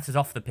matters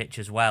off the pitch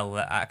as well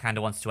that I kind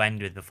of wanted to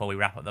end with before we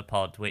wrap up the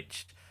pod,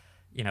 which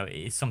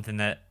is something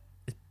that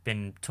has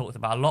been talked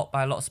about a lot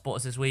by a lot of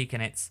supporters this week,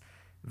 and it's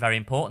very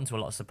important to a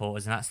lot of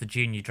supporters, and that's the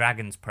Junior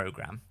Dragons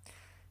programme.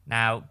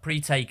 Now,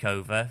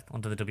 pre-takeover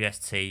under the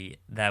WST,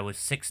 there was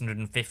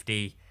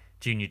 650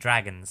 Junior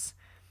Dragons,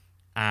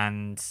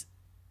 and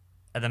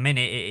at the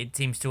minute it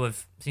seems to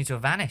have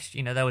vanished.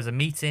 There was a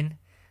meeting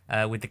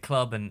with the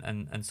club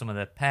and some of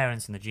the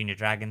parents and the Junior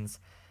Dragons,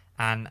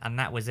 and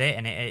that was it.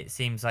 And it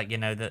seems like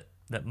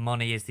that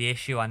money is the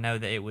issue. I know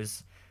that it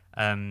was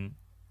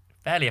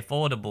fairly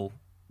affordable,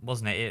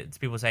 wasn't it? It's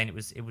people saying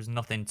it was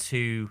nothing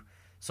too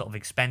sort of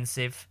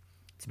expensive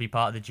to be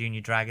part of the Junior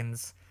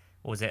Dragons.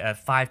 Or was it a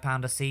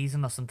 £5 a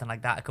season or something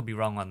like that? I could be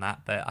wrong on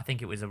that, but I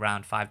think it was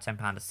around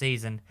 £10 a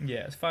season. Yeah,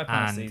 it's £5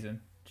 a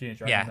season. Junior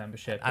Dragons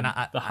membership. And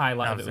the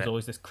highlight of it was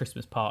always this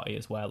Christmas party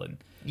as well. And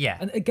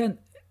again,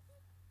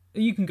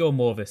 you can go on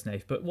more of this,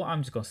 Nath, but what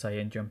I'm just going to say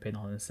and jump in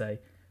on and say,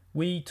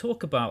 we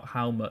talk about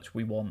how much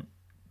we want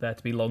there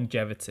to be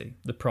longevity,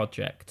 the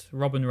project.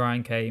 Rob and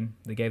Ryan came,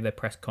 they gave their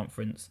press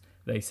conference,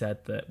 they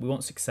said that we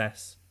want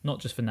success, not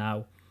just for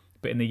now,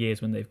 but in the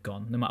years when they've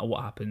gone, no matter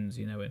what happens,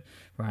 and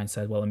Ryan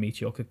said, well, a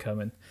meteor could come,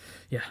 and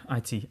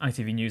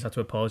ITV News had to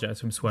apologise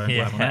for him swearing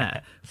live on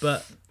air.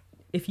 But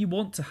if you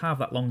want to have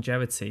that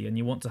longevity and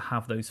you want to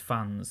have those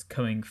fans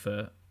coming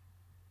for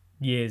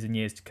years and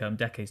years to come,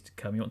 decades to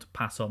come, you want to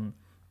pass on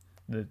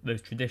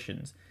those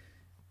traditions,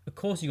 of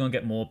course you're going to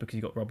get more because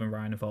you've got Rob and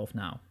Ryan involved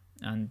now,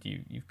 and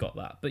you've got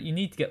that. But you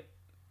need to get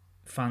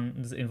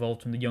fans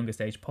involved from the youngest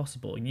age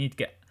possible. You need to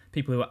get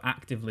people who are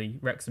actively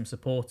Wrexham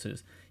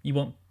supporters. You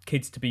want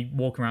kids to be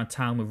walking around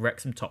town with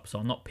Wrexham tops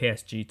on, not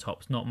PSG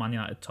tops, not Man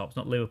United tops,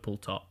 not Liverpool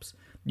tops.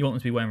 You want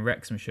them to be wearing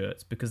Wrexham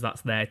shirts because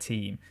that's their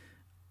team.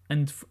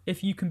 And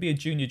if you can be a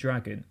Junior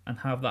Dragon and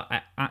have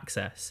that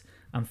access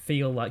and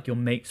feel like you're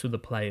mates with the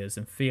players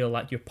and feel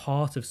like you're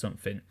part of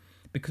something,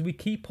 because we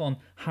keep on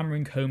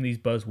hammering home these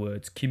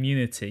buzzwords,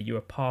 community, you're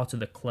a part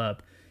of the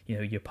club,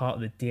 you're part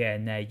of the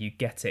DNA, you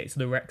get it, it's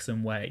the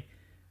Wrexham way.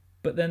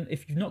 But then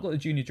if you've not got the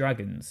Junior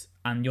Dragons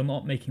and you're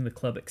not making the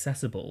club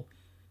accessible,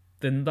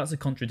 then that's a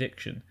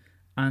contradiction.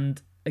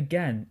 And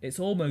again, it's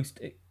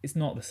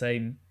not the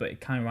same, but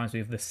it kind of reminds me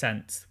of the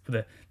Scent,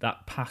 for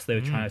that pass they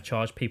were trying to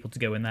charge people to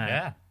go in there.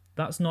 Yeah.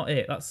 That's not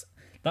it.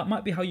 That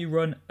might be how you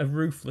run a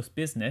ruthless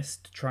business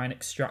to try and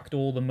extract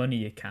all the money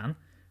you can,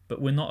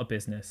 but we're not a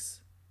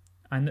business.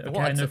 I know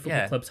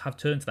football clubs have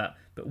turned to that,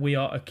 but we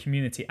are a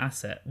community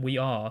asset. We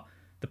are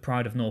the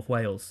pride of North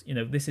Wales.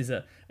 This is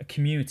a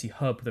community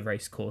hub, the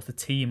racecourse. The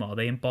team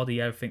they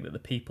embody everything that the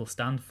people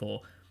stand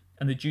for.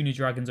 And the Junior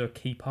Dragons are a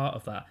key part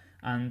of that.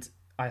 And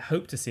I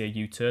hope to see a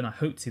U-turn. I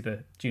hope to see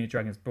the Junior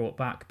Dragons brought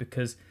back,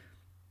 because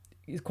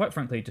it's quite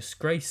frankly a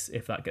disgrace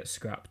if that gets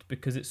scrapped,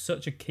 because it's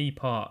such a key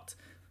part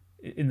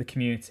in the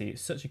community.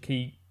 It's such a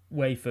key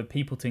way for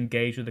people to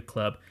engage with the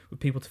club,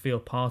 with people to feel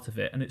part of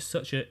it. And it's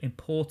such an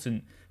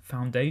important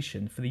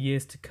foundation for the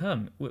years to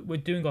come. We're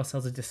doing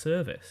ourselves a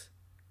disservice.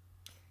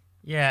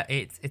 Yeah,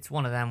 it's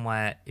one of them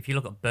where if you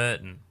look at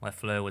Burton, where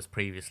Fleur was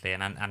previously,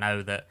 and I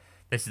know that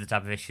this is the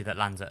type of issue that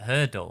lands at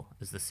her door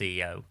as the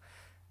CEO,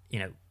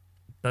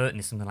 Burton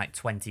is something like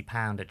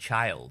 £20 a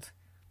child,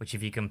 which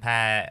if you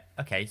compare,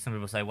 okay, some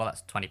people say, well,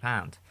 that's £20.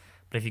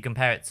 But if you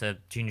compare it to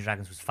Junior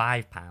Dragons was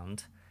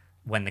 £5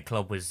 when the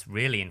club was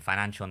really in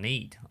financial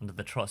need under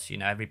the trust,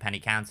 every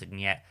penny counted,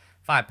 and yet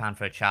 £5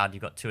 for a child,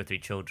 you've got 2 or 3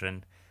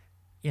 children,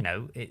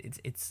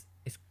 it's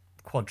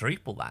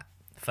quadruple that.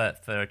 For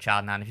a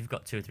child now, and if you've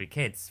got 2 or 3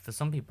 kids, for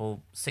some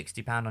people,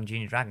 £60 on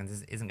Junior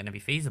Dragons isn't going to be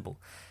feasible.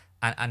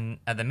 And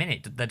at the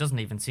minute, there doesn't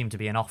even seem to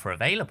be an offer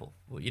available.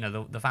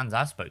 The fans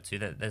I spoke to,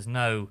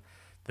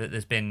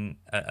 there's been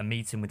a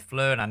meeting with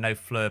Fleur, and I know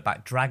Fleur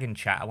back Dragon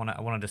Chat. I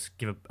want to just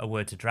give a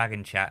word to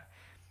Dragon Chat.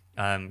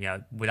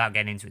 Without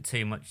getting into it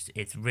too much,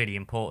 it's really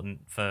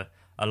important for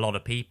a lot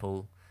of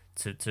people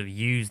to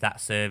use that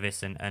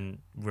service and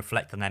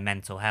reflect on their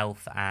mental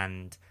health,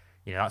 and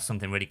that's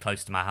something really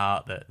close to my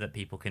heart that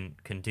people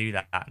can do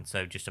that. And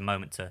so just a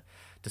moment to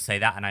say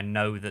that. And I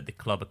know that the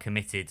club are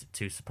committed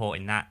to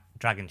supporting that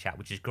Dragon Chat,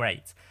 which is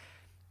great.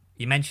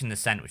 You mentioned the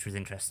Scent, which was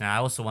interesting. I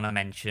also want to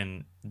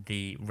mention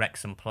the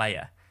Wrexham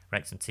Player,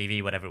 Wrexham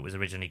TV, whatever it was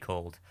originally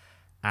called.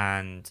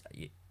 And,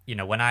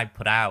 when I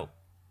put out,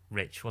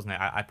 Rich, wasn't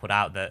it? I put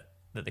out that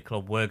that the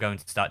club were going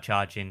to start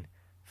charging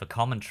for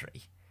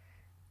commentary,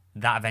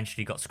 that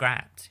eventually got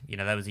scrapped.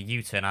 There was a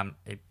U-turn.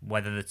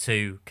 Whether the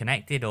two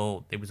connected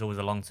or it was always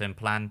a long-term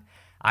plan,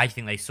 I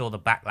think they saw the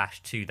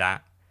backlash to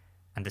that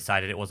and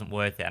decided it wasn't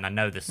worth it. And I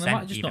know the There might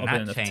scent just even not have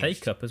been that enough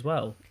changed. take up as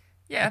well.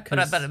 Yeah,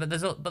 Because- but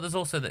there's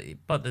also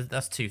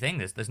that's two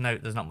things. There's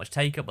not much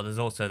take up, but there's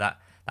also that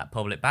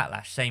public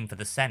backlash. Same for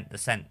the scent. The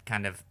scent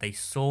kind of, they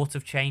sort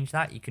of changed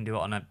that. You can do it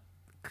on a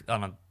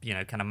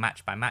kind of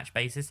match by match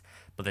basis,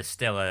 but there's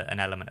still an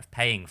element of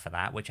paying for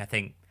that, which I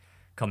think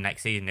come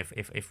next season,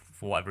 if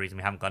for whatever reason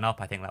we haven't gone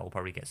up, I think that will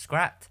probably get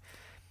scrapped.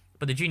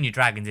 But the Junior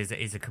Dragons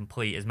is a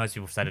complete, as most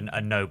people have said,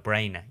 a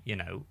no-brainer.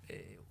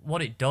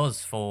 What it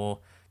does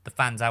for the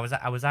fans. I was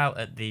out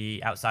at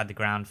outside the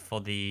ground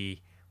for the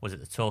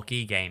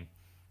Torquay game,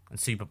 and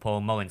Super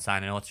Paul Mullen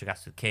signing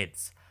autographs with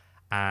kids,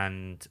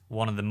 and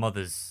one of the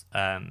mothers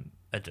had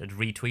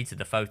retweeted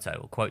the photo,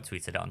 or quote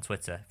tweeted it on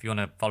Twitter. If you want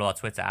to follow our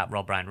Twitter at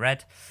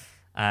 @RobRyanRed,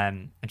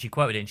 and she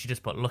quoted it, and she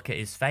just put, "Look at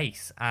his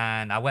face."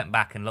 And I went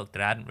back and looked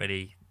at it. I hadn't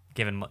really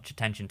given much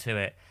attention to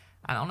it,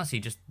 and honestly,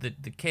 just the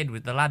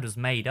lad was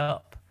made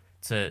up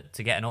to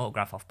get an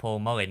autograph off Paul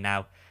Mullen.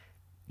 Now,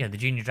 the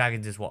Junior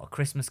Dragons is a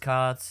Christmas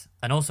cards,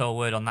 and also a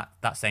word on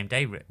that same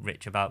day,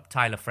 Rich, about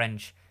Tyler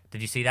French.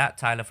 Did you see that?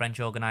 Tyler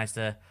French organised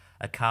a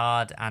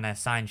card and a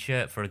signed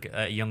shirt for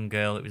a young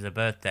girl. It was her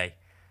birthday.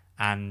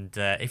 And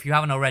if you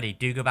haven't already,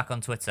 do go back on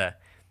Twitter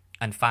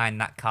and find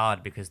that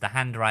card, because the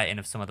handwriting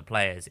of some of the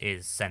players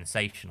is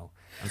sensational,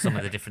 and some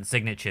of the different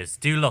signatures.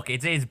 Do look,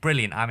 it is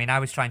brilliant. I mean, I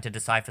was trying to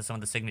decipher some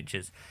of the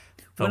signatures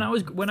for When I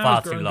was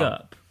far too growing long.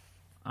 up,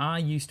 I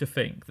used to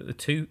think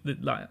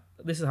that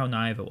this is how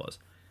naive I was.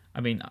 I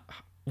mean,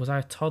 was I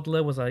a toddler?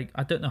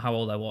 I don't know how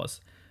old I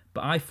was,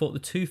 but I thought the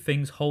two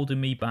things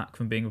holding me back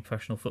from being a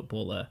professional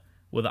footballer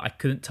were that I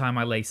couldn't tie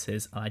my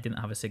laces and I didn't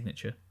have a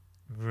signature.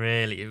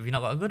 Really? Have you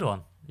not got a good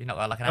one? You've not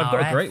got like an I've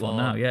got a RF great one or-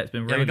 now. Yeah, it's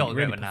been we've really, got a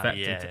great really one now,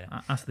 perfected.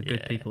 yeah. Ask the good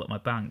Yeah. people at my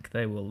bank;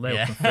 they'll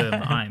Yeah. confirm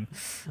that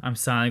I'm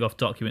signing off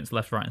documents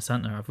left, right, and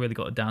centre. I've really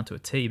got it down to a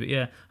T. But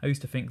yeah, I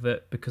used to think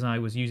that because I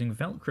was using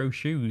Velcro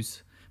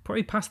shoes,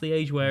 probably past the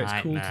age where it's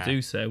cool to Nightmare.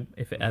 do so,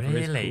 if it ever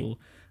Really? is cool.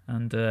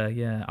 And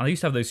I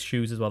used to have those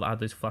shoes as well that had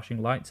those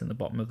flashing lights in the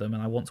bottom of them,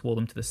 and I once wore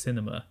them to the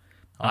cinema.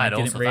 And I had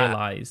didn't also that.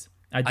 realise.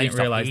 I used didn't to have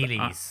realise that.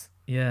 Heelys.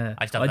 Yeah,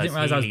 I used to have I those didn't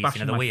realise I was Heelys,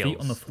 bashing the my feet wheels.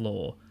 on the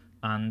floor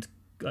and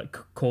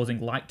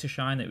causing light to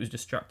shine. It was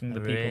distracting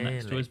the people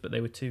next to Really? us, but they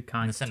were too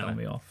kind to tell cinema?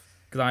 me off.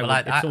 Because Well,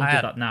 if someone I did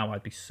had- that now,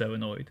 I'd be so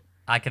annoyed.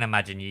 I can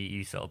imagine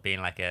you sort of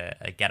being like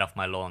a get off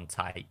my lawn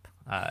type.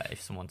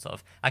 If someone sort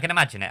of, I can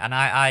imagine it, and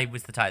I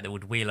was the type that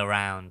would wheel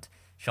around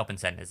shopping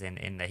centres in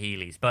the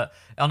Heelys. But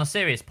on a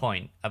serious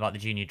point about the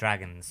Junior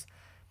Dragons,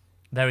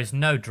 there is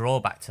no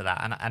drawback to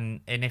that,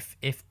 and if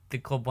the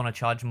club want to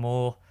charge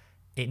more,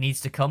 it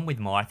needs to come with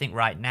more. I think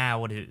right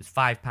now, it was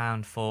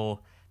 £5 for,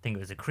 I think it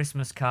was a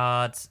Christmas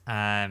card.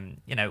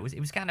 It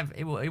was kind of,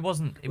 it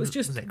wasn't, it was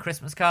a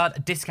Christmas card, a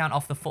discount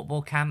off the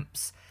football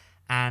camps,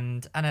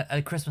 and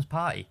a Christmas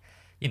party.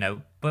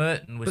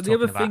 Burton was But the talking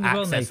other about thing as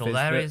well, access Nath, all is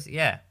that areas.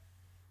 Yeah.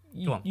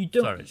 Go on. You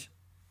don't. Sorry, Rich.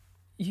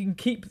 You can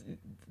keep.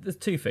 There's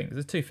two things.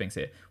 There's two things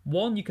here.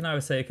 One, you can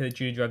either say, okay, the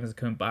Junior Dragons are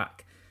coming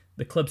back.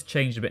 The club's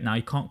changed a bit now.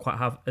 You can't quite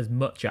have as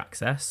much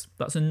access.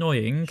 That's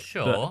annoying.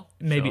 Sure, But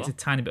maybe sure. it's a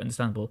tiny bit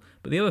understandable.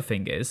 But the other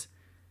thing is,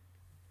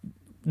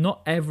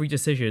 not every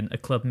decision a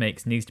club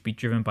makes needs to be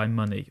driven by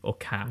money or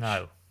cash.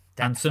 No,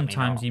 And definitely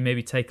sometimes not. you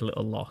maybe take a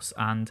little loss.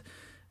 And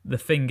the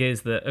thing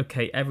is that,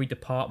 okay, every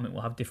department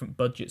will have different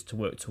budgets to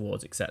work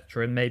towards,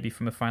 etc. And maybe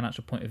from a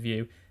financial point of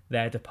view,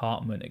 their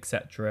department,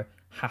 etc.,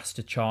 has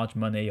to charge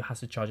money or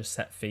has to charge a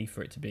set fee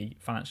for it to be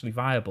financially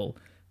viable.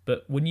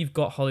 But when you've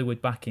got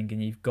Hollywood backing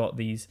and you've got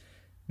these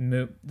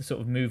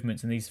sort of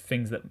movements and these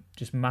things that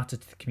just matter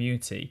to the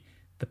community,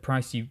 the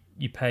price you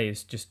pay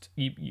is just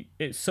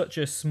it's such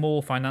a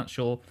small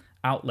financial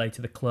outlay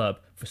to the club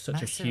for such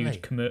Massively. a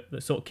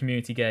huge sort of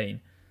community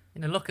gain.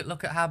 Look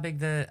at how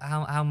big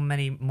how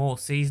many more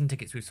season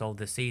tickets we've sold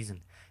this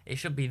season. It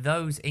should be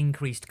those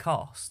increased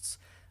costs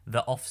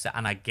that offset.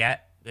 And I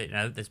get,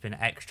 there's been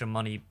extra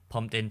money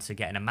pumped into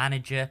getting a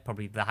manager,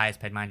 probably the highest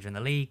paid manager in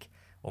the league,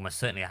 almost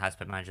certainly the highest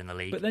paid manager in the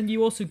league. But then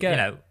you also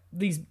get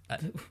these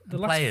the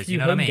last players, few you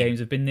know what I home mean? games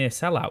have been near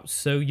sellouts,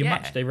 so your Yeah,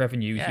 match day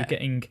revenues, yeah. you're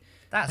getting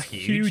That's a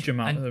huge. huge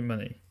amount And of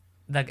money.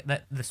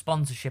 the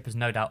sponsorship has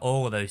no doubt,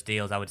 all of those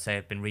deals I would say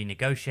have been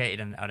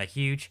renegotiated and are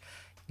huge.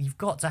 You've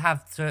got to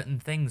have certain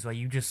things where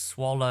you just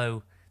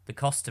swallow the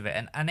cost of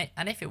it. And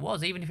if it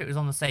was, even if it was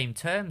on the same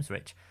terms,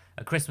 Rich,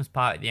 a Christmas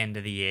party at the end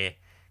of the year,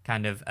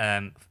 kind of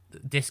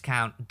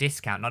discount,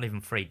 not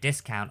even free,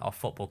 discount off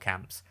football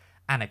camps,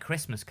 and a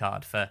Christmas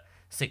card for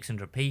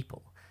 600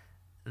 people.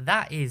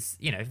 That is,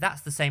 if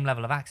that's the same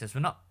level of access,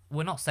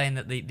 we're not saying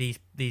that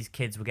these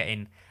kids were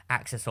getting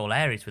access all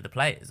areas with the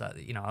players.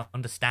 I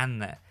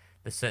understand that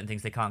there's certain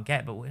things they can't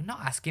get, but we're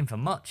not asking for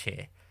much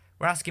here.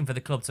 We're asking for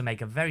the club to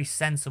make a very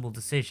sensible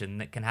decision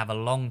that can have a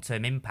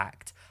long-term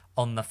impact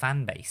on the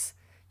fan base.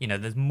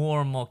 There's more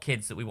and more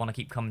kids that we want to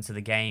keep coming to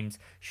the games,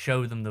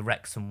 show them the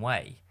Wrexham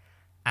way.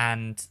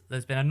 And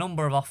there's been a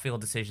number of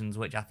off-field decisions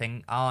which I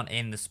think aren't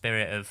in the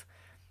spirit of,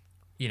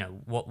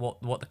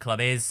 what the club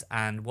is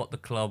and what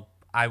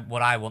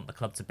I want the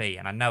club to be.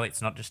 And I know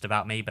it's not just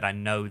about me, but I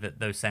know that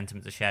those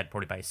sentiments are shared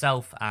probably by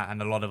yourself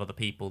and a lot of other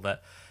people,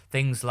 that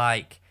things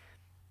like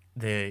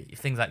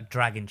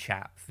Dragon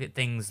Chat,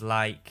 things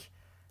like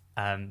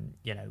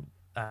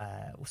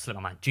slip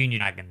my mind, Junior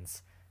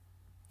Dragons,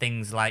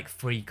 things like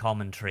free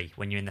commentary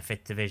when you're in the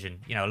 5th division.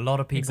 A lot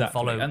of people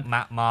follow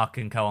Matt, Mark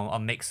and co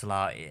on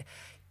Mixlr.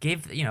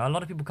 A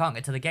lot of people can't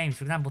get to the games.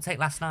 For example, take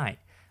last night.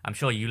 I'm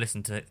sure you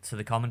listened to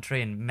the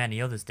commentary, and many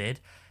others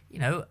did.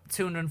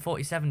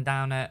 247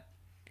 down at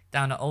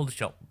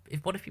Aldershot.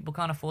 What if people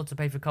can't afford to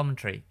pay for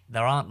commentary?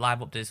 There aren't live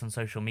updates on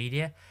social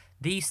media.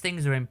 These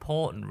things are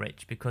important,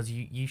 Rich, because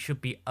you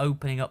should be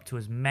opening up to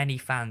as many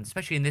fans,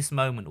 especially in this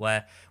moment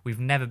where we've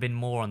never been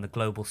more on the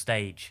global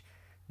stage.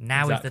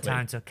 Now is the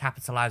time to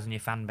capitalise on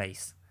your fan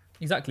base.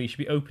 Exactly, you should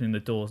be opening the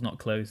doors, not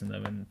closing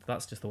them, and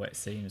that's just the way it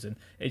seems. And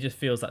it just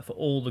feels like for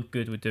all the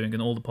good we're doing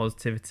and all the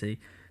positivity,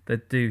 there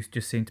do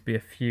just seem to be a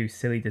few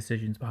silly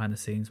decisions behind the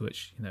scenes,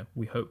 which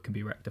we hope can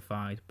be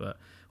rectified. But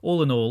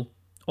all in all,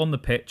 on the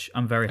pitch,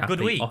 I'm very happy.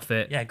 Good week. Off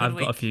it. Yeah, I've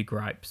got a few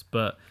gripes,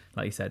 but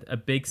like you said, a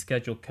big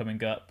schedule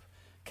coming up.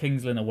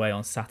 Kings Lynn away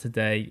on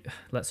Saturday.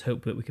 Let's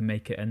hope that we can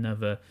make it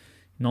another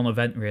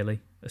non-event, really.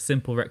 A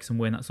simple Wrexham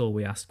win, that's all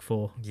we ask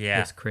for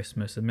this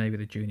Christmas. And maybe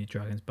the Junior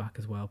Dragons back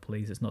as well,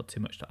 please. It's not too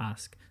much to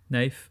ask.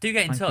 Nath, do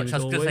get in touch. I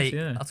was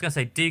going to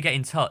say, do get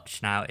in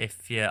touch now.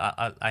 If you,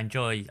 I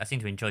seem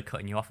to enjoy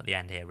cutting you off at the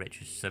end here,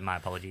 Rich, so my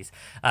apologies.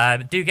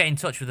 Do get in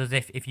touch with us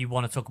if you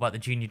want to talk about the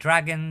Junior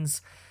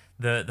Dragons,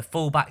 the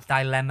fullback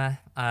dilemma.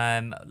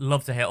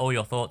 Love to hear all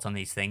your thoughts on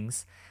these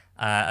things.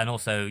 And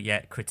also,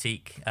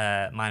 critique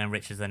mine and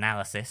Rich's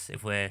analysis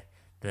if we're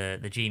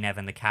the G-Nev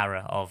and the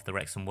Cara of the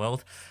Wrexham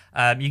world.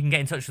 You can get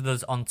in touch with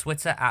us on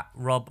Twitter at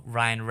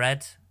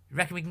RobRyanRed. You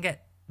reckon we can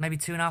get maybe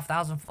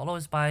 2,500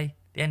 followers by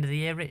the end of the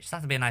year, Rich?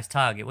 That'd be a nice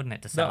target, wouldn't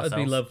it? That would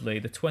be lovely.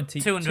 The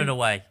 200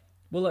 away.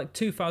 Well, like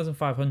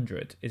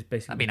 2,500 is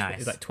basically that'd be nice.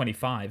 It's like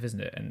 25,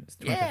 isn't it? And it's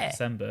 20th of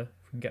December. If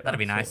we can get that'd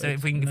be nice. So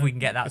if we can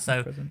get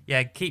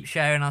that, keep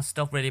sharing our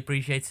stuff. Really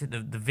appreciate it.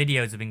 The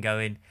videos have been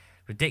going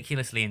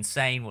ridiculously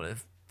insane.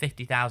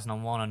 50,000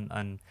 on one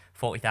and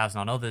 40,000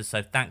 on others.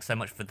 So thanks so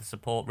much for the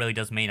support. Really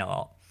does mean a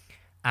lot.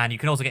 And you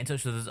can also get in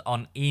touch with us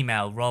on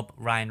email,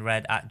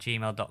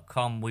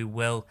 robryanred@gmail.com. We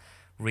will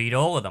read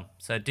all of them.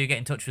 So do get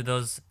in touch with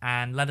us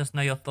and let us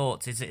know your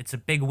thoughts. It's a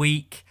big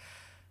week.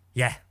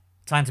 Yeah,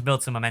 time to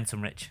build some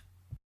momentum, Rich.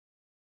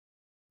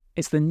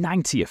 It's the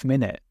 90th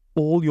minute.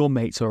 All your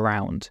mates are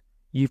around.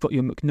 You've got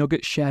your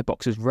McNugget share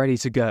boxes ready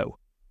to go.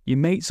 Your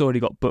mate's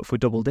already got booked for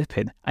double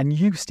dipping, and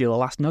you steal the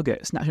last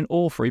nugget, snatching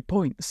all 3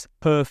 points.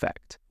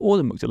 Perfect.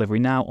 Order McDelivery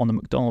now on the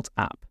McDonald's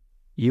app.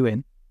 You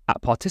in?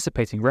 At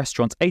participating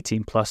restaurants,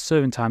 18 plus,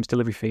 serving times,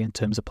 delivery fee and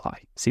terms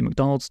apply. See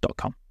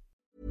mcdonalds.com.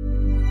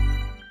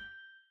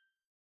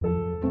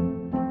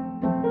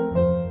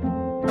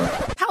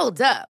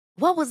 Hold up.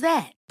 What was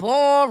that?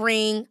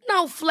 Boring.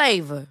 No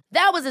flavor.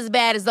 That was as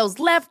bad as those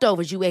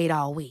leftovers you ate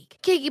all week.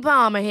 Keke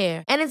Palmer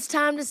here. And it's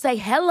time to say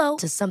hello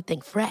to something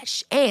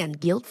fresh and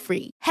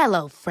guilt-free.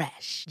 Hello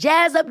Fresh.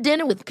 Jazz up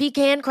dinner with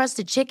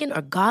pecan-crusted chicken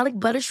or garlic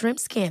butter shrimp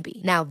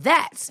scampi. Now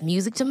that's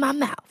music to my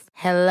mouth.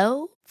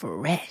 Hello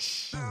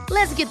Fresh.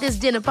 Let's get this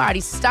dinner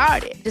party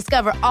started.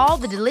 Discover all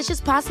the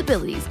delicious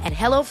possibilities at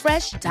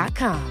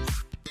HelloFresh.com.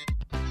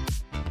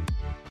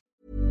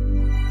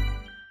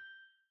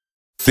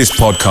 This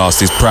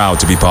podcast is proud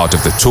to be part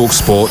of the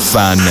TalkSport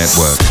Fan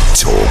Network.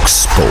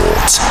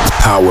 TalkSport.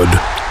 Powered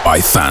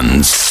by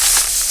fans.